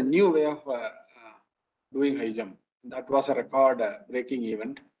 there was a new way of doing high jump. That was a record-breaking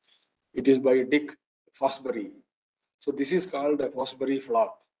event. It is by Dick Fosbury. So this is called a Fosbury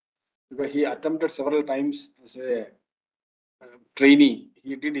flop because he attempted several times as a trainee.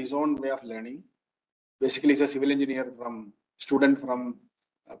 He did his own way of learning. Basically, he's a civil engineer student from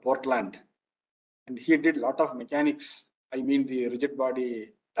Portland. And he did a lot of mechanics. I mean, the rigid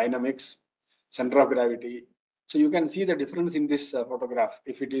body dynamics, center of gravity. So you can see the difference in this photograph.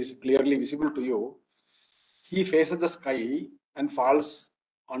 If it is clearly visible to you, he faces the sky and falls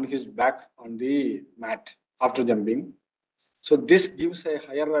on his back on the mat after jumping. So this gives a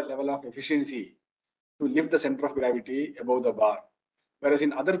higher level of efficiency to lift the center of gravity above the bar. Whereas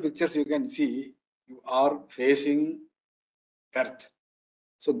in other pictures, you can see you are facing Earth.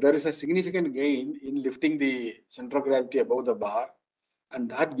 So there is a significant gain in lifting the center of gravity above the bar, and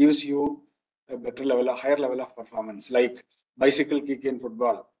that gives you a higher level of performance, like bicycle kick in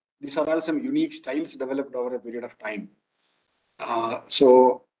football. These are all some unique styles developed over a period of time.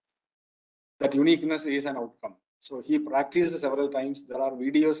 So that uniqueness is an outcome. So he practiced several times. There are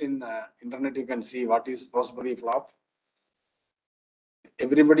videos in internet. You can see what is Fosbury flop.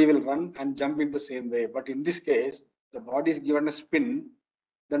 Everybody will run and jump in the same way. But in this case, the body is given a spin,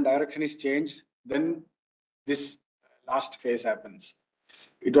 then direction is changed, then this last phase happens.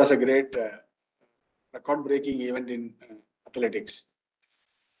 It was a great record-breaking event in athletics.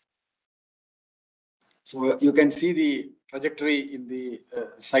 So you can see the trajectory in the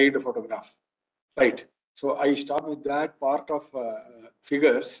side photograph, right? So I start with that part of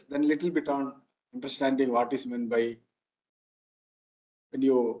figures, then a little bit on understanding what is meant by when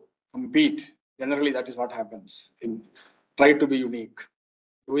you compete. Generally, that is what happens. Try to be unique.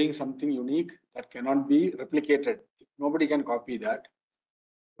 Doing something unique that cannot be replicated. Nobody can copy that.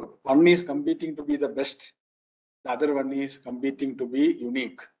 One is competing to be the best. The other one is competing to be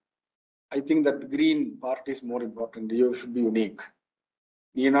unique. I think that green part is more important. You should be unique.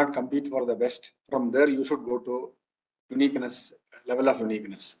 You need not compete for the best. From there, you should go to uniqueness, level of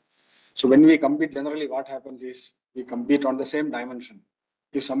uniqueness. So when we compete, generally what happens is we compete on the same dimension.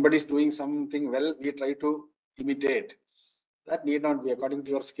 If somebody is doing something well, we try to imitate. That need not be according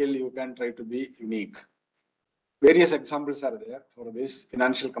to your skill. You can try to be unique. Various examples are there for this.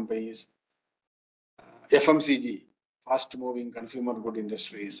 Financial companies, FMCG, fast moving consumer good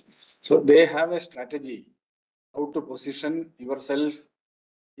industries. So they have a strategy how to position yourself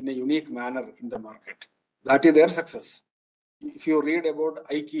in a unique manner in the market. That is their success. If you read about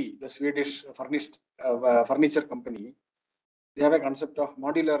IKEA, the Swedish furniture company, they have a concept of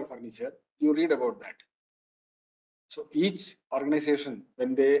modular furniture. You read about that. So each organization,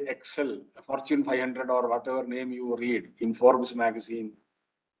 when they excel, Fortune 500 or whatever name you read in Forbes magazine,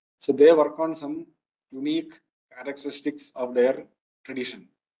 so they work on some unique characteristics of their tradition.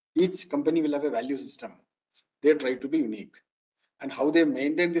 Each company will have a value system. They try to be unique. And how they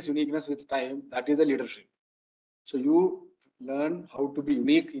maintain this uniqueness with time, that is the leadership. So you learn how to be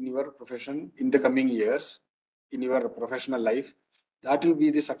unique in your profession in the coming years, in your professional life. That will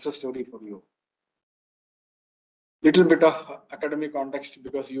be the success story for you. Little bit of academic context,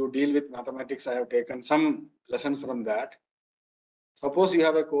 because you deal with mathematics. I have taken some lessons from that. Suppose you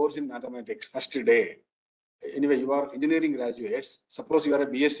have a course in mathematics first day. Anyway, you are engineering graduates. Suppose you are a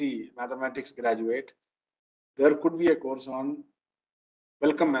BSc mathematics graduate. There could be a course on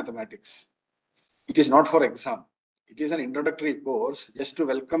welcome mathematics. It is not for exam. It is an introductory course just to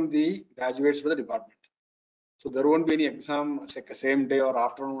welcome the graduates to the department. So there won't be any exam same day or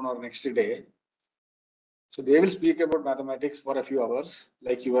afternoon or next day. So they will speak about mathematics for a few hours,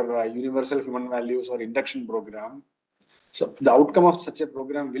 like your universal human values or induction program. So the outcome of such a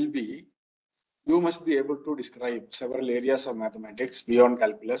program will be, you must be able to describe several areas of mathematics beyond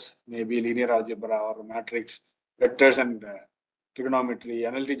calculus, maybe linear algebra or matrix, vectors and trigonometry,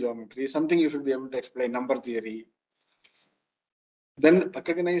 analytic geometry, something you should be able to explain, number theory. Then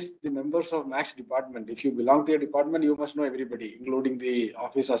recognize the members of maths department. If you belong to a department, you must know everybody, including the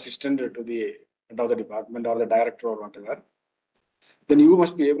office assistant to the head of the department or the director or whatever. Then you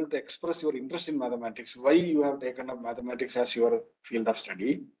must be able to express your interest in mathematics, why you have taken up mathematics as your field of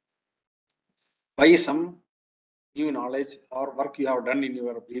study, why some new knowledge or work you have done in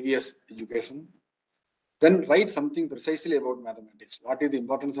your previous education. Then write something precisely about mathematics. What is the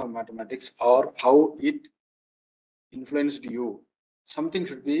importance of mathematics or how it influenced you? Something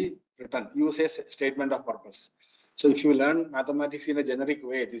should be written. Use a statement of purpose. So if you learn mathematics in a generic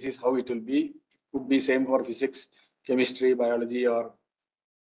way, this is how it will be. It could be same for physics, chemistry, biology, or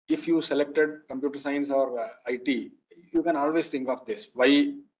if you selected computer science or IT, you can always think of this,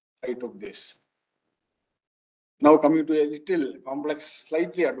 why I took this. Now coming to a little complex,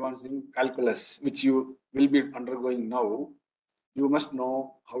 slightly advanced in calculus, which you will be undergoing now, you must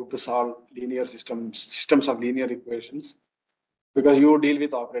know how to solve linear systems of linear equations, because you deal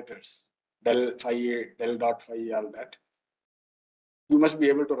with operators, del phi, del dot phi, all that. You must be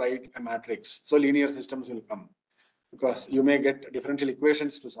able to write a matrix. So linear systems will come, because you may get differential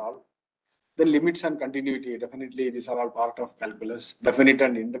equations to solve. Then limits and continuity, definitely these are all part of calculus. Definite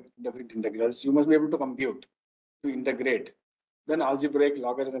and indefinite integrals, you must be able to compute, to integrate. Then algebraic,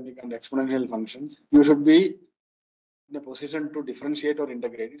 logarithmic and exponential functions, you should be in a position to differentiate or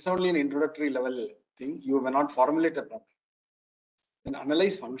integrate. It's only an introductory level thing. You may not formulate the problem. Then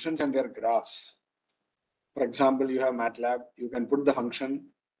analyze functions and their graphs. For example, you have MATLAB, you can put the function,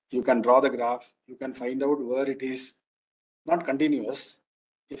 you can draw the graph, you can find out where it is not continuous.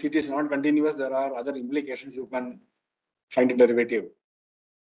 If it is not continuous, there are other implications. You can find a derivative.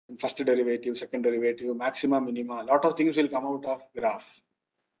 First derivative, second derivative, maxima, minima, a lot of things will come out of graph.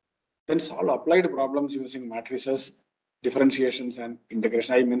 Then solve applied problems using matrices, differentiations and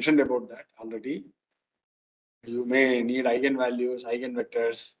integration. I mentioned about that already. You may need eigenvalues,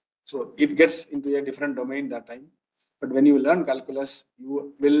 eigenvectors. So it gets into a different domain that time. But when you learn calculus,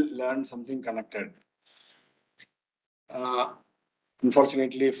 you will learn something connected.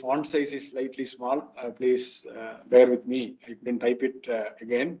 Unfortunately, font size is slightly small. Please bear with me. I couldn't type it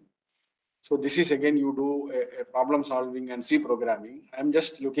again. So this is again, you do a problem solving and C programming. I'm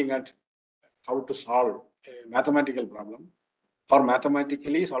just looking at how to solve a mathematical problem or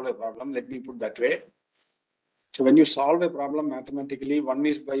mathematically solve a problem. Let me put that way. So when you solve a problem mathematically, one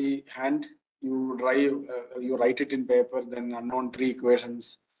is by hand, you write it in paper, then unknown 3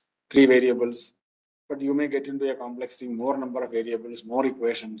 equations, 3 variables. But you may get into a complex thing, more number of variables, more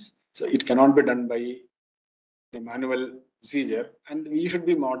equations. So it cannot be done by a manual procedure. And we should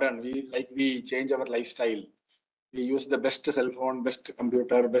be modern. We change our lifestyle. We use the best cell phone, best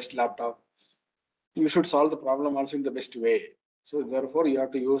computer, best laptop. You should solve the problem also in the best way. So therefore, you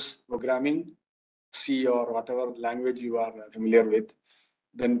have to use programming, C or whatever language you are familiar with.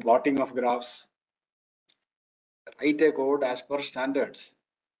 Then plotting of graphs. Write a code as per standards.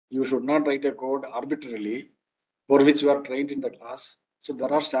 You should not write a code arbitrarily for which you are trained in the class. So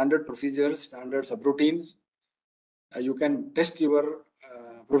there are standard procedures, standard subroutines. You can test your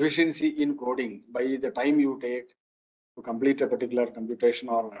proficiency in coding by the time you take to complete a particular computation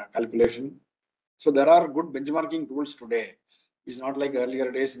or calculation. So there are good benchmarking tools today. It's not like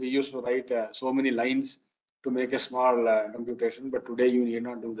earlier days we used to write so many lines to make a small computation, but today you need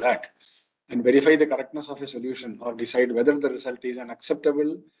not do that. And verify the correctness of a solution or decide whether the result is an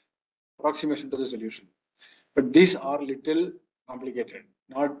acceptable approximation to the solution. But these are little complicated,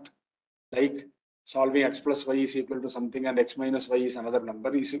 not like solving x plus y is equal to something and x minus y is another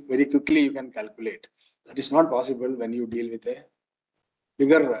number. Is very quickly you can calculate. That is not possible when you deal with a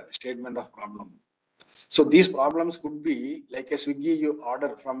bigger statement of problem. So these problems could be like a Swiggy you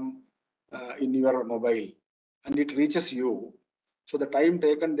order from in your mobile and it reaches you. So the time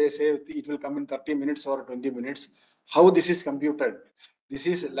taken, they say it will come in 30 minutes or 20 minutes. How this is computed? This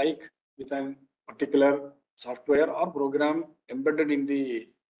is like with a particular software or program embedded in the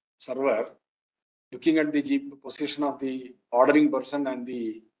server, looking at the position of the ordering person and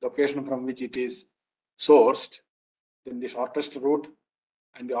the location from which it is sourced, then the shortest route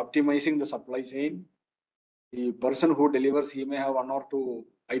and the optimizing the supply chain. The person who delivers, he may have one or two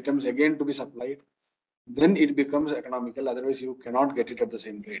items again to be supplied. Then it becomes economical. Otherwise, you cannot get it at the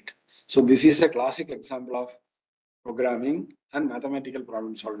same rate. So this is a classic example of programming and mathematical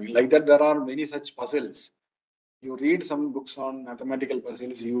problem solving. Like that, there are many such puzzles. You read some books on mathematical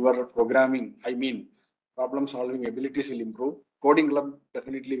puzzles, your programming, I mean, problem solving abilities will improve. Coding club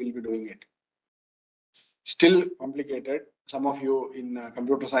definitely will be doing it. Still complicated. Some of you in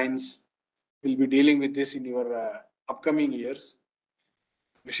computer science will be dealing with this in your upcoming years.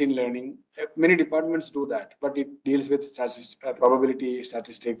 Machine learning, many departments do that, but it deals with probability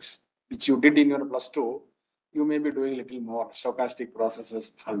statistics, which you did in your +2. You may be doing a little more stochastic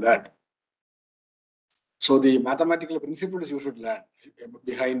processes, all that. So the mathematical principles you should learn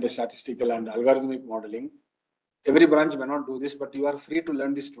behind the statistical and algorithmic modeling. Every branch may not do this, but you are free to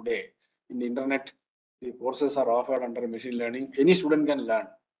learn this today. In the internet, the courses are offered under machine learning. Any student can learn.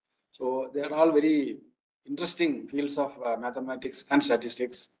 So they are all very interesting fields of mathematics and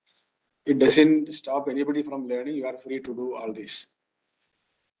statistics. It doesn't stop anybody from learning. You are free to do all this.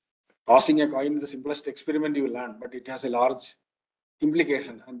 Tossing a coin is the simplest experiment you learn, but it has a large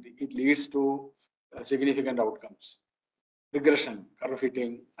implication and it leads to significant outcomes. Regression, curve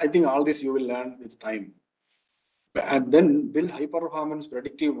fitting, I think all this you will learn with time. And then build high performance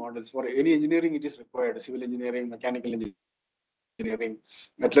predictive models. For any engineering, it is required. Civil engineering, mechanical engineering,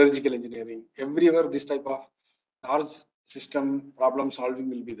 metallurgical engineering, everywhere this type of large system problem solving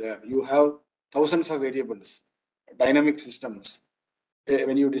will be there. You have thousands of variables, dynamic systems.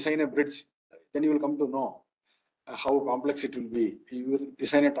 When you design a bridge, then you will come to know how complex it will be. You will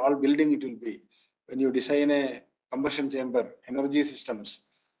design a tall building, it will be. When you design a combustion chamber, energy systems,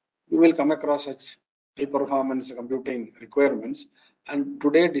 you will come across such high performance computing requirements. And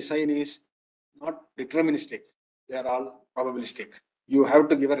today design is not deterministic. They are all probabilistic. You have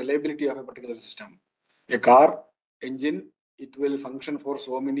to give a reliability of a particular system. A car engine, it will function for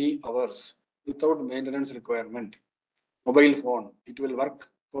so many hours without maintenance requirement. Mobile phone, it will work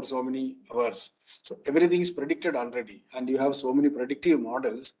for so many hours. So everything is predicted already, and you have so many predictive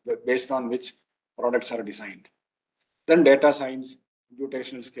models based on which products are designed. Then data science,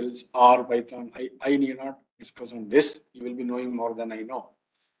 computational skills, R, Python. I need not discuss on this. You will be knowing more than I know.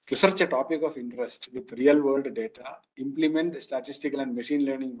 Research a topic of interest with real world data, implement statistical and machine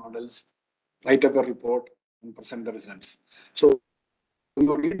learning models, write up a report and present the results. So when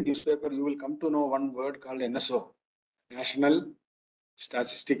you read newspaper, you will come to know one word called NSO, National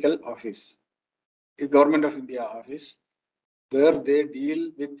Statistical Office, a Government of India office. There they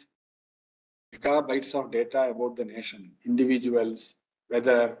deal with gigabytes of data about the nation, individuals,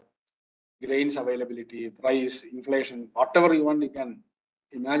 weather, grains availability, price, inflation, whatever you want, you can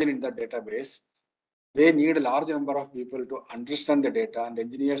imagine in the database. They need a large number of people to understand the data, and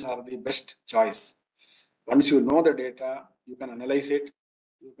engineers are the best choice. Once you know the data, you can analyze it,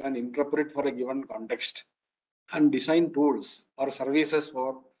 you can interpret for a given context, and design tools or services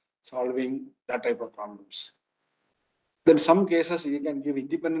for solving that type of problems. Then some cases you can give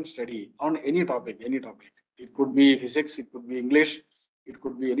independent study on any topic, any topic. It could be physics, it could be English, it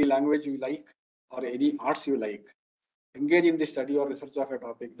could be any language you like or any arts you like. Engage in the study or research of a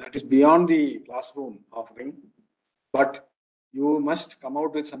topic that is beyond the classroom offering, but you must come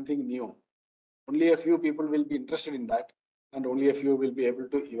out with something new. Only a few people will be interested in that, and only a few will be able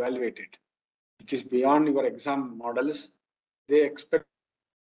to evaluate it, which is beyond your exam models. They expect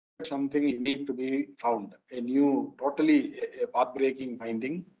something unique to be found, a new, totally a path-breaking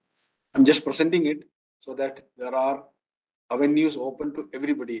finding. I'm just presenting it so that there are avenues open to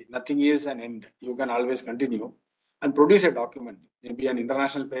everybody. Nothing is an end. You can always continue and produce a document, maybe an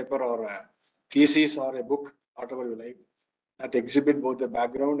international paper or a thesis or a book, whatever you like, that exhibit both the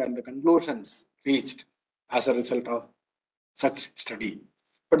background and the conclusions reached as a result of such study.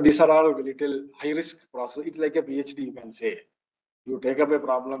 But these are all little high risk process. It's like a PhD, you can say. You take up a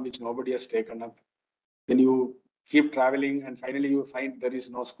problem which nobody has taken up. Then you keep traveling and finally you find there is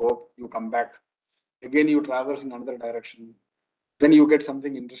no scope. You come back. Again, you traverse in another direction. Then you get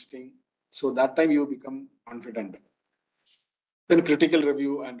something interesting. So that time you become confident. Then critical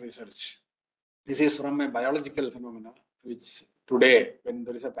review and research. This is from a biological phenomena, which today, when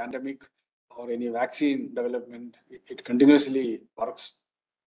there is a pandemic or any vaccine development, it continuously works.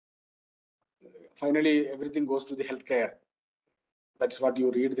 Finally, everything goes to the healthcare. That's what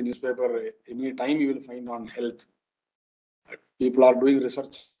you read the newspaper. Any time you will find on health. People are doing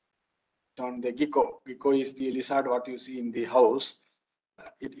research on the gecko. Gecko is the lizard what you see in the house.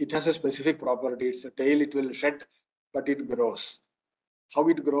 It has a specific property. It's a tail. It will shed, but it grows. How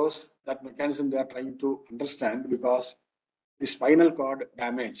it grows, that mechanism they are trying to understand, because the spinal cord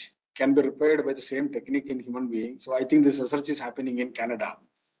damage can be repaired by the same technique in human being. So I think this research is happening in Canada.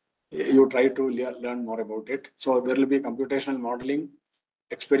 You try to learn more about it. So there will be computational modeling,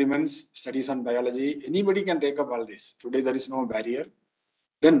 experiments, studies on biology. Anybody can take up all this. Today there is no barrier.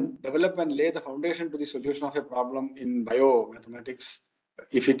 Then develop and lay the foundation to the solution of a problem in biomathematics,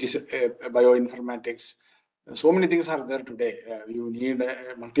 if it is bioinformatics. So many things are there today. You need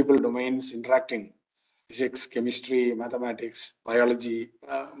multiple domains interacting: physics, chemistry, mathematics, biology,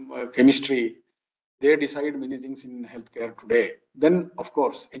 chemistry. They decide many things in healthcare today. Then, of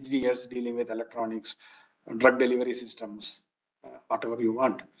course, engineers dealing with electronics, drug delivery systems, whatever you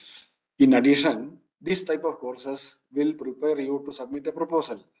want. In addition, this type of courses will prepare you to submit a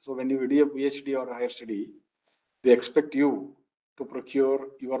proposal. So when you do a PhD or a higher study, they expect you to procure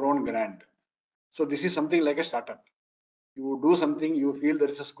your own grant. So this is something like a startup. You do something, you feel there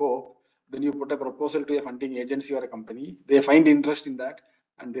is a scope, then you put a proposal to a funding agency or a company. They find interest in that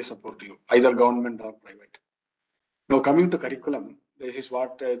and they support you, either government or private. Now coming to curriculum, this is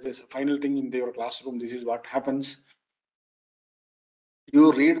what this final thing in your classroom. This is what happens.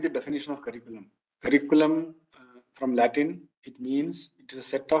 You read the definition of curriculum. Curriculum from Latin, it means it is a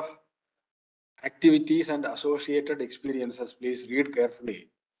set of activities and associated experiences. Please read carefully.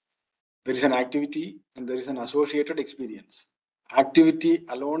 There is an activity and there is an associated experience. Activity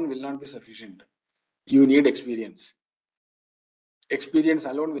alone will not be sufficient. You need experience. Experience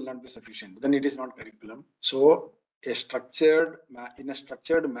alone will not be sufficient. Then it is not curriculum. So in a structured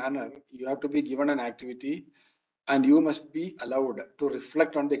manner, you have to be given an activity and you must be allowed to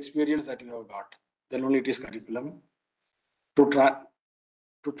reflect on the experience that you have got. Then only it is curriculum.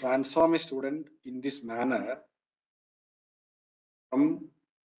 To transform a student in this manner from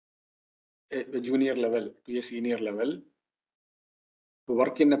a junior level to a senior level, to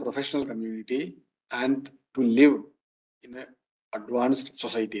work in a professional community and to live in an advanced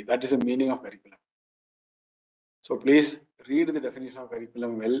society. That is the meaning of curriculum. So please read the definition of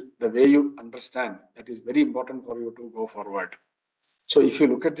curriculum well, the way you understand. That is very important for you to go forward. So if you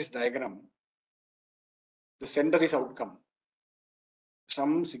look at this diagram, the center is outcome.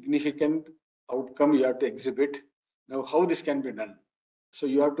 Some significant outcome you have to exhibit. Now, how this can be done? So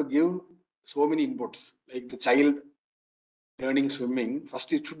you have to give so many inputs, like the child learning swimming.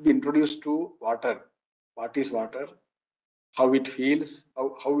 First, it should be introduced to water. What is water? How it feels?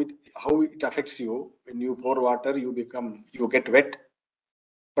 How it affects you. When you pour water, you get wet.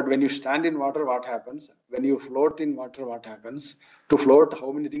 But when you stand in water, what happens? When you float in water, what happens? To float,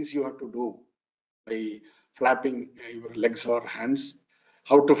 how many things you have to do by flapping your legs or hands?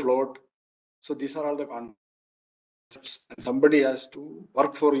 How to float? So these are all the concepts, and somebody has to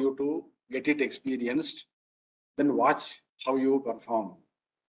work for you to get it experienced. Then watch how you perform.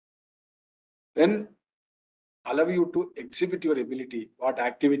 Then allow you to exhibit your ability. What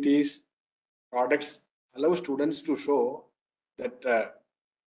activities, products allow students to show that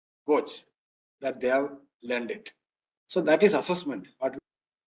coach that they have learned it. So that is assessment. What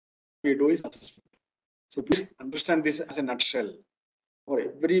we do is assessment. So please understand this as a nutshell. For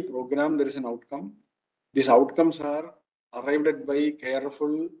every program, there is an outcome. These outcomes are arrived at by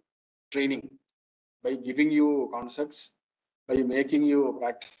careful training, by giving you concepts, by making you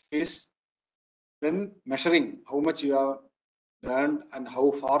practice, then measuring how much you have learned and how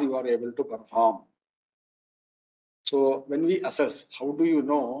far you are able to perform. So when we assess, how do you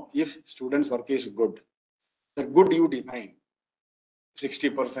know if students' work is good? The good you define,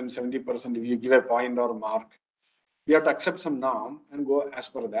 60%, 70%, if you give a point or mark, you have to accept some norm and go as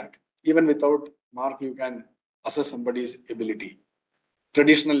per that. Even without mark, you can assess somebody's ability.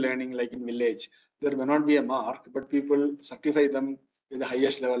 Traditional learning, like in village, there may not be a mark, but people certify them with the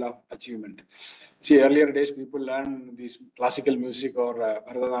highest level of achievement. See, earlier days, people learn this classical music or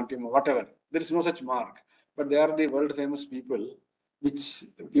Bharatanatyam or whatever. There is no such mark, but they are the world famous people. which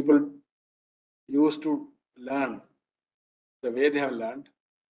people used to learn the way they have learned.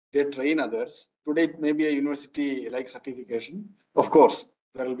 They train others. Today, it may be a university-like certification. Of course,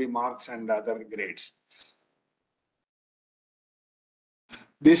 there will be marks and other grades.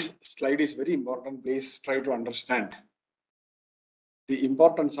 This slide is very important. Please try to understand the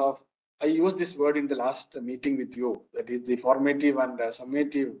importance of, I used this word in the last meeting with you, that is the formative and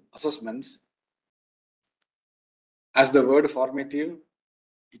summative assessments. As the word formative,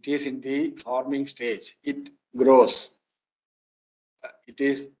 it is in the forming stage. It grows. It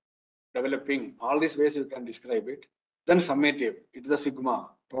is developing. All these ways you can describe it. Then summative, it's the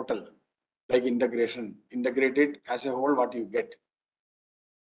sigma, total, like integration. Integrated as a whole, what you get.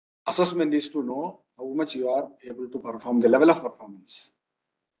 Assessment is to know how much you are able to perform, the level of performance.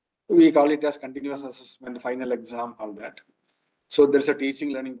 We call it as continuous assessment, final exam, all that. So there's a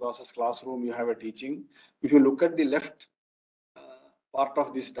teaching learning process, classroom, you have a teaching. If you look at the left part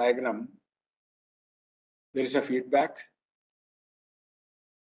of this diagram, there is a feedback.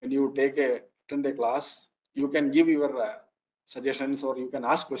 When you attend a class, you can give your suggestions or you can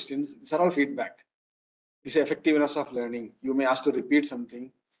ask questions. These are all feedback. This is effectiveness of learning. You may ask to repeat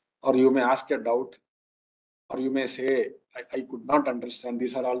something, or you may ask a doubt, or you may say, I could not understand.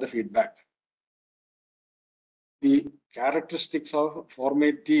 These are all the feedback. The characteristics of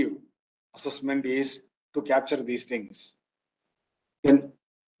formative assessment is to capture these things. Then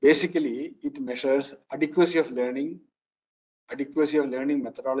basically it measures adequacy of learning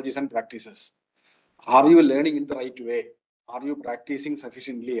methodologies and practices. Are you learning in the right way? Are you practicing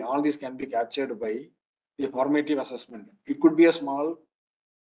sufficiently? All this can be captured by the formative assessment. It could be a small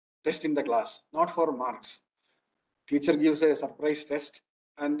test in the class, not for marks. Teacher gives a surprise test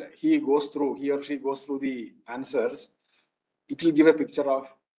and he or she goes through the answers. It will give a picture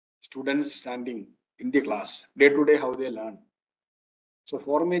of students standing in the class, day to day, how they learn. So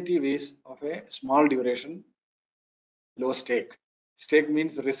formative is of a small duration, low stake. Stake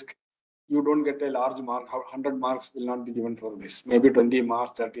means risk. You don't get a large mark. 100 marks will not be given for this. Maybe 20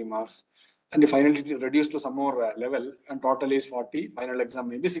 marks, 30 marks. And finally it reduced to some more level and total is 40. Final exam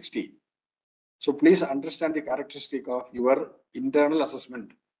maybe 60. So please understand the characteristic of your internal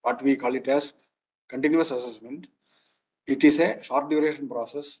assessment, what we call it as continuous assessment. It is a short duration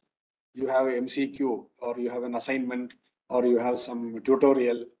process. You have a MCQ or you have an assignment or you have some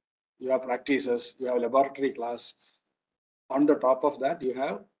tutorial, you have practices, you have laboratory class. On the top of that, you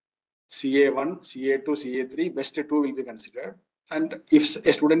have CA1, CA2, CA3, best two will be considered. And if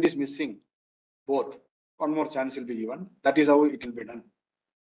a student is missing both, one more chance will be given. That is how it will be done.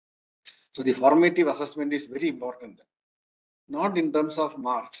 So the formative assessment is very important, not in terms of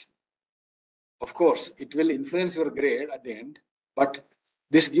marks. Of course, it will influence your grade at the end, but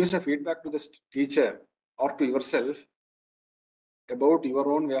this gives a feedback to the teacher or to yourself about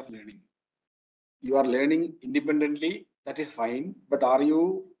your own way of learning. You are learning independently, that is fine, but are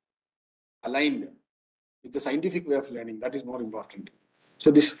you aligned with the scientific way of learning? That is more important.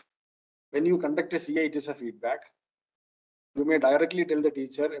 So this, when you conduct a CA, it is a feedback. You may directly tell the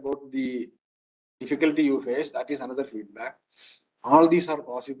teacher about the difficulty you face, that is another feedback. All these are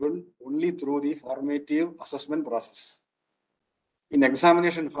possible only through the formative assessment process. In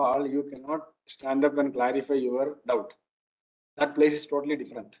examination hall, you cannot stand up and clarify your doubt. That place is totally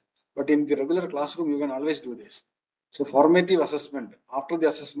different. But in the regular classroom, you can always do this. So formative assessment, after the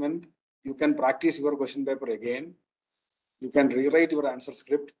assessment, you can practice your question paper again. You can rewrite your answer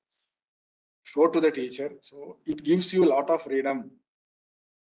script, show to the teacher. So it gives you a lot of freedom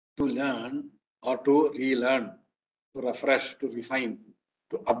to learn or to relearn, to refresh, to refine,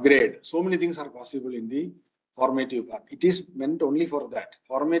 to upgrade. So many things are possible in the formative part. It is meant only for that.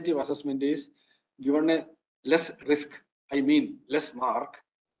 Formative assessment is given a less risk, less mark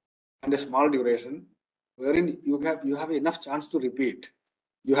and a small duration, wherein you have enough chance to repeat.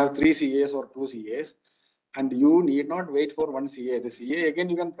 You have 3 CAs or 2 CAs, and you need not wait for 1 CA. The CA again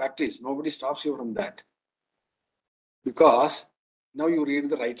you can practice. Nobody stops you from that, because now you read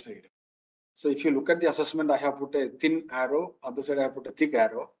the right side. So if you look at the assessment, I have put a thin arrow. Other side I have put a thick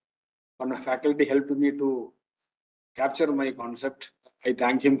arrow. And my faculty helped me to capture my concept. I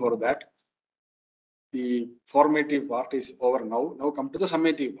thank him for that. The formative part is over now. Now come to the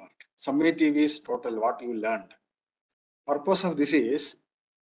summative part. Summative is total, what you learned. Purpose of this is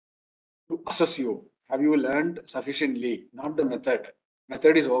to assess you. Have you learned sufficiently? Not the method.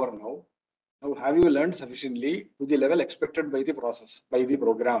 Method is over now. Now, have you learned sufficiently to the level expected by the process, by the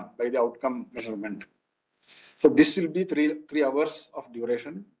program, by the outcome measurement? So this will be three hours of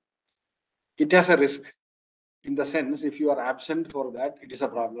duration. It has a risk in the sense, if you are absent for that, it is a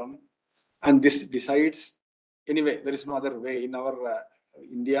problem. And this decides Anyway, there is no other way in our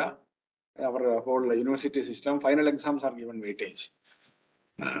India, our whole university system. Final exams are given weightage.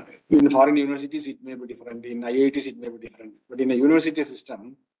 In foreign universities, it may be different. In IITs, it may be different. But in a university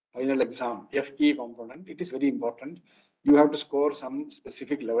system, final exam, FE component, it is very important. You have to score some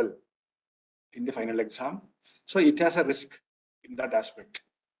specific level in the final exam. So it has a risk in that aspect.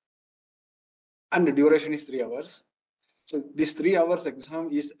 And the duration is 3 hours. So this 3 hours exam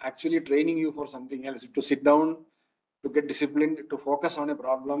is actually training you for something else, to sit down, to get disciplined, to focus on a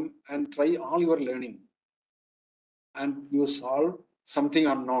problem and try all your learning. And you solve something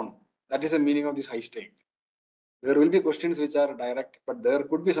unknown. That is the meaning of this high stake. There will be questions which are direct, but there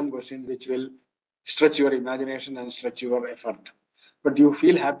could be some questions which will stretch your imagination and stretch your effort. But you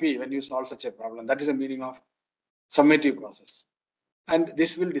feel happy when you solve such a problem. That is the meaning of summative process. And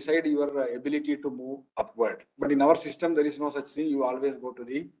this will decide your ability to move upward. But in our system, there is no such thing. You always go to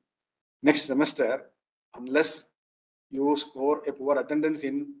the next semester unless you score a poor attendance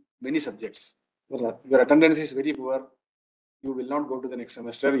in many subjects. Your attendance is very poor. You will not go to the next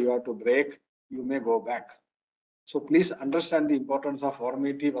semester. You have to break. You may go back. So please understand the importance of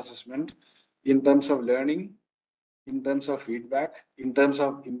formative assessment in terms of learning, in terms of feedback, in terms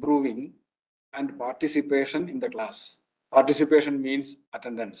of improving and participation in the class. Participation means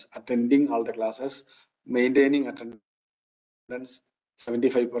attendance, attending all the classes, maintaining attendance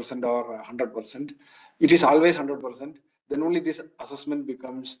 75% or 100%. It is always 100%. Then only this assessment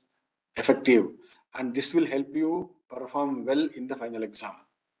becomes effective. And this will help you perform well in the final exam.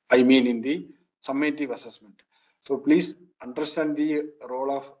 I mean in the summative assessment. So please understand the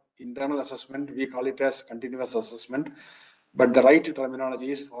role of internal assessment. We call it as continuous assessment, but the right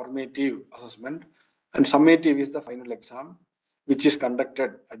terminology is formative assessment, and summative is the final exam, which is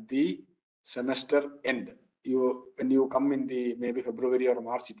conducted at the semester end. When you come in the maybe February or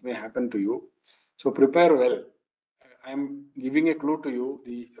March, it may happen to you. So prepare well. I am giving a clue to you,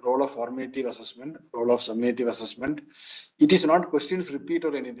 the role of formative assessment, role of summative assessment. It is not questions repeat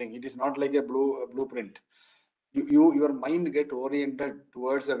or anything. It is not like a blueprint. Your mind get oriented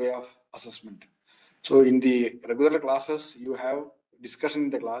towards a way of assessment. So in the regular classes, you have discussion in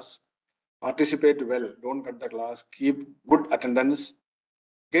the class, participate well, don't cut the class, keep good attendance,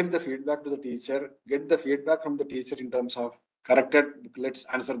 give the feedback to the teacher, get the feedback from the teacher in terms of corrected booklets,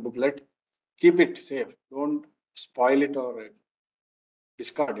 answer booklet, keep it safe. Don't spoil it or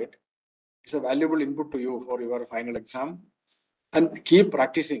discard it. It's a valuable input to you for your final exam, and keep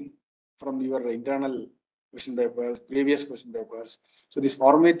practicing from your internal question papers, previous question papers. So this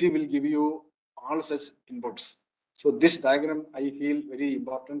formative will give you all such inputs. So this diagram I feel very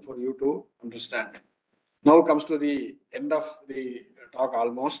important for you to understand. Now comes to the end of the talk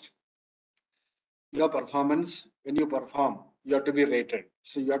almost. Your performance, when you perform, you have to be rated.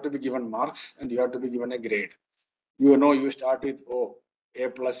 So you have to be given marks and you have to be given a grade. You know, you start with A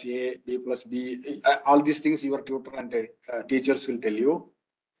plus A, B plus B, all these things your tutor and teachers will tell you.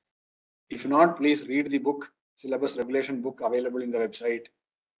 If not, please read the book, syllabus regulation book available in the website.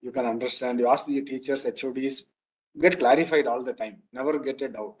 You can understand. You ask the teachers, HODs, get clarified all the time. Never get a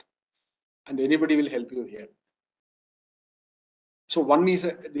doubt. And anybody will help you here. So one is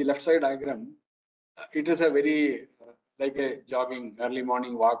the left side diagram. It is a very like a jogging, early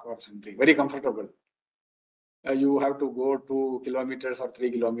morning walk or something, very comfortable. You have to go 2 kilometers or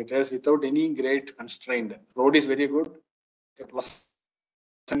 3 kilometers without any great constraint. Road is very good, a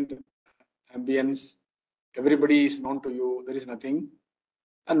pleasant ambience. Everybody is known to you. There is nothing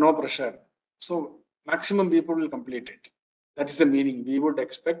and no pressure. So maximum people will complete it. That is the meaning. We would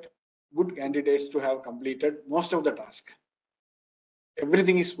expect good candidates to have completed most of the task.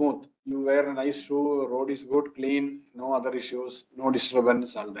 Everything is smooth. You wear a nice shoe, road is good, clean, no other issues, no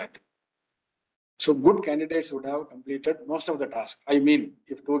disturbance, all that. So good candidates would have completed most of the task. I mean,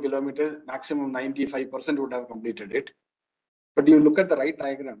 if 2 kilometers, maximum 95% would have completed it. But you look at the right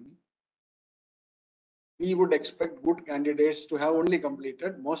diagram, we would expect good candidates to have only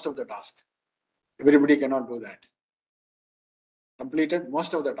completed most of the task. Everybody cannot do that. Completed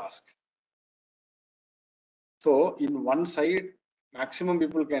most of the task. So in one side, maximum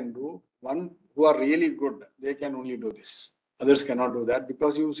people can do. One who are really good, they can only do this. Others cannot do that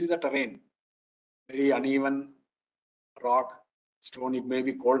because you see the terrain, very uneven, rock, stone, it may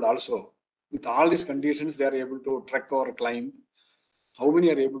be cold also. With all these conditions, they are able to trek or climb. How many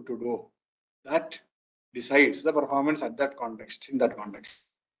are able to do? That decides the performance at that context, in that context.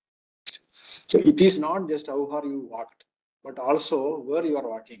 So it is not just how far you walked, but also where you are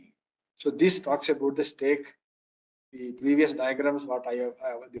walking. So this talks about the stake. The previous diagrams, what I have,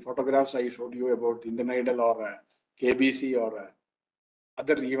 the photographs I showed you about Indian Idol or KBC or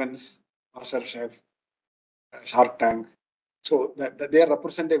other events, MasterChef. Shark Tank. So that they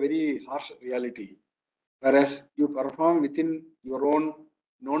represent a very harsh reality. Whereas you perform within your own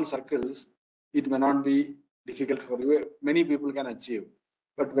known circles, it may not be difficult for you. Many people can achieve.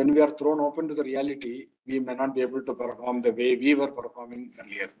 But when we are thrown open to the reality, we may not be able to perform the way we were performing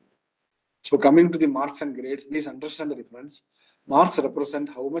earlier. So coming to the marks and grades, please understand the difference. Marks represent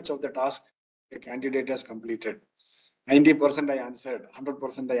how much of the task a candidate has completed. 90% I answered,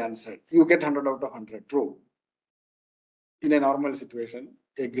 100% I answered. You get 100 out of 100, true. In a normal situation,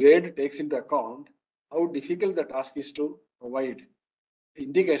 a grade takes into account how difficult the task is to provide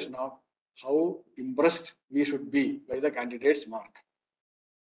indication of how impressed we should be by the candidate's mark.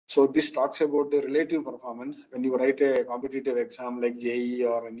 So this talks about the relative performance when you write a competitive exam like JEE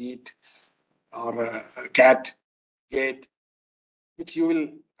or a NEET or a CAT, GATE, which you will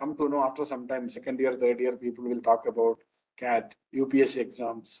come to know after some time, second year, third year, people will talk about CAT, UPSC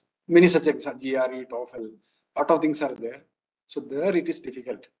exams, many such exams, GRE, TOEFL, lot of things are there. So there it is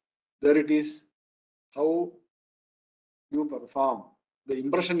difficult. There it is how you perform, the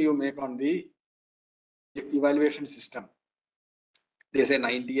impression you make on the evaluation system. They say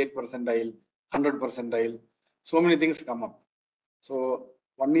 98 percentile, 100 percentile, so many things come up. So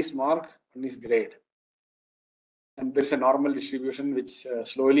one is mark, one is grade. And there is a normal distribution which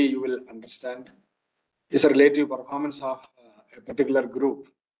slowly you will understand is a relative performance of a particular group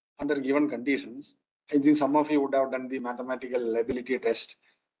under given conditions. I think some of you would have done the mathematical ability test,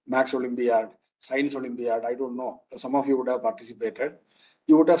 Max Olympiad, Science Olympiad, I don't know. Some of you would have participated.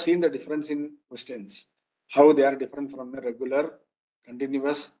 You would have seen the difference in questions, how they are different from a regular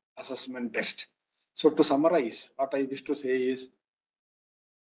continuous assessment test. So to summarize, what I wish to say is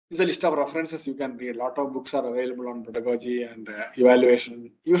a list of references you can read. A lot of books are available on pedagogy and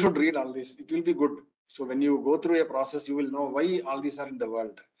evaluation. You should read all this. It will be good. So when you go through a process, you will know why all these are in the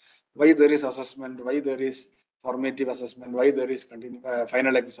world, why there is assessment, why there is formative assessment, why there is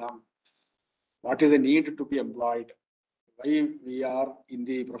final exam, what is the need to be employed, why we are in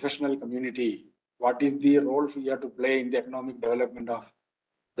the professional community, what is the role we have to play in the economic development of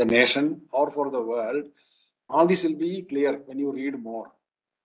the nation or for the world. All this will be clear when you read more.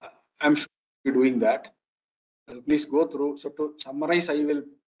 I'm sure you're doing that. Please go through. So to summarize, I will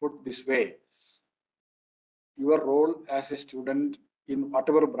put this way. Your role as a student in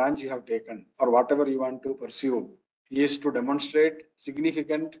whatever branch you have taken or whatever you want to pursue is to demonstrate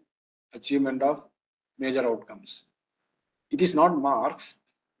significant achievement of major outcomes. It is not marks.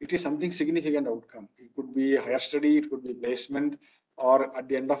 It is something significant outcome. It could be higher study, it could be placement, or at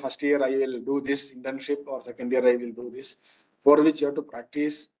the end of first year, I will do this internship, or second year, I will do this, for which you have to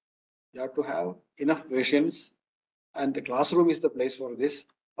practice. You have to have enough patience, and the classroom is the place for this.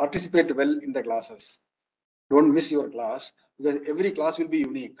 Participate well in the classes. Don't miss your class because every class will be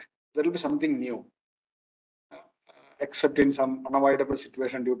unique. There will be something new, except in some unavoidable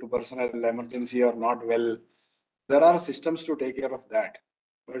situation due to personal emergency or not well. There are systems to take care of that.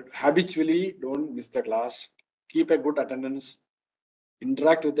 But habitually, don't miss the class. Keep a good attendance.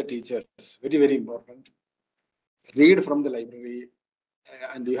 Interact with the teachers. Very, very important. Read from the library.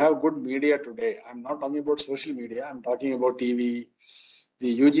 And you have good media today. I'm not talking about social media. I'm talking about TV.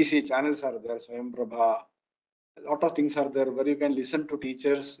 The UGC channels are there. Swayam Prabha. A lot of things are there where you can listen to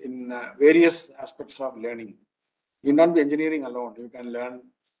teachers in various aspects of learning. You will not be engineering alone. You can learn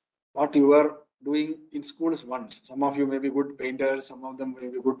what you are doing in schools once. Some of you may be good painters. Some of them may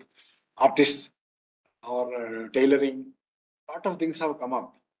be good artists or tailoring. A lot of things have come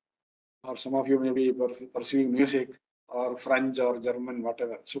up. Or some of you may be pursuing music or French or German,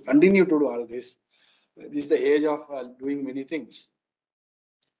 whatever. So continue to do all this. This is the age of doing many things.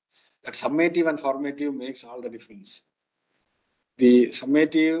 That summative and formative makes all the difference. The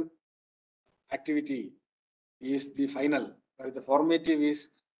summative activity is the final, while the formative is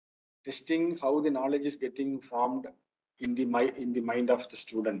testing how the knowledge is getting formed in the mind of the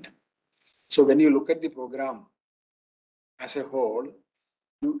student. So when you look at the program as a whole,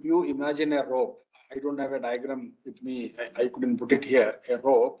 you imagine a rope. I don't have a diagram with me. I couldn't put it here. A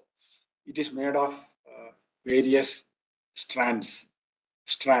rope. It is made of various strand.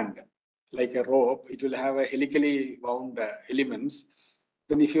 Like a rope, it will have a helically wound elements.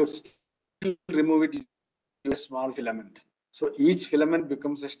 Then if you remove it, you have a small filament. So each filament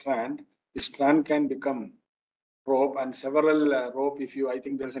becomes a strand. The strand can become rope and several rope. If you, I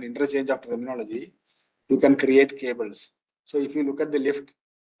think there's an interchange of terminology, you can create cables. So if you look at the lift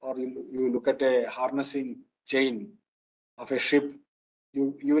or you look at a harnessing chain of a ship,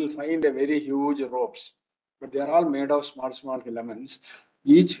 you will find a very huge ropes, but they are all made of small filaments.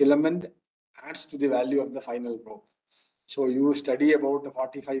 Each filament adds to the value of the final rope. So you study about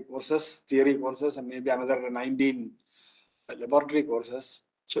 45 courses, theory courses, and maybe another 19 laboratory courses.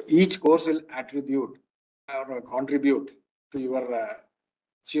 So each course will attribute or contribute to your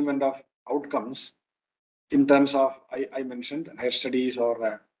achievement of outcomes in terms of, I mentioned, higher studies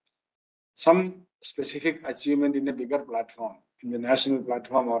or some specific achievement in a bigger platform, in the national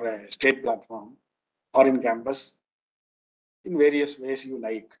platform or a state platform or in campus, in various ways you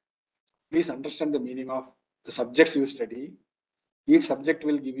like. Please understand the meaning of the subjects you study. Each subject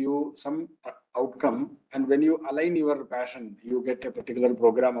will give you some outcome, and when you align your passion, you get a particular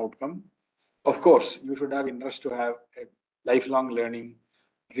program outcome. Of course, you should have interest to have a lifelong learning,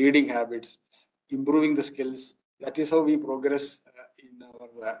 reading habits, improving the skills. That is how we progress in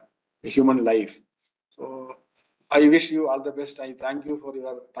our human life. So I wish you all the best. I thank you for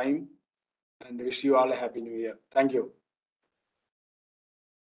your time and wish you all a happy new year. Thank you.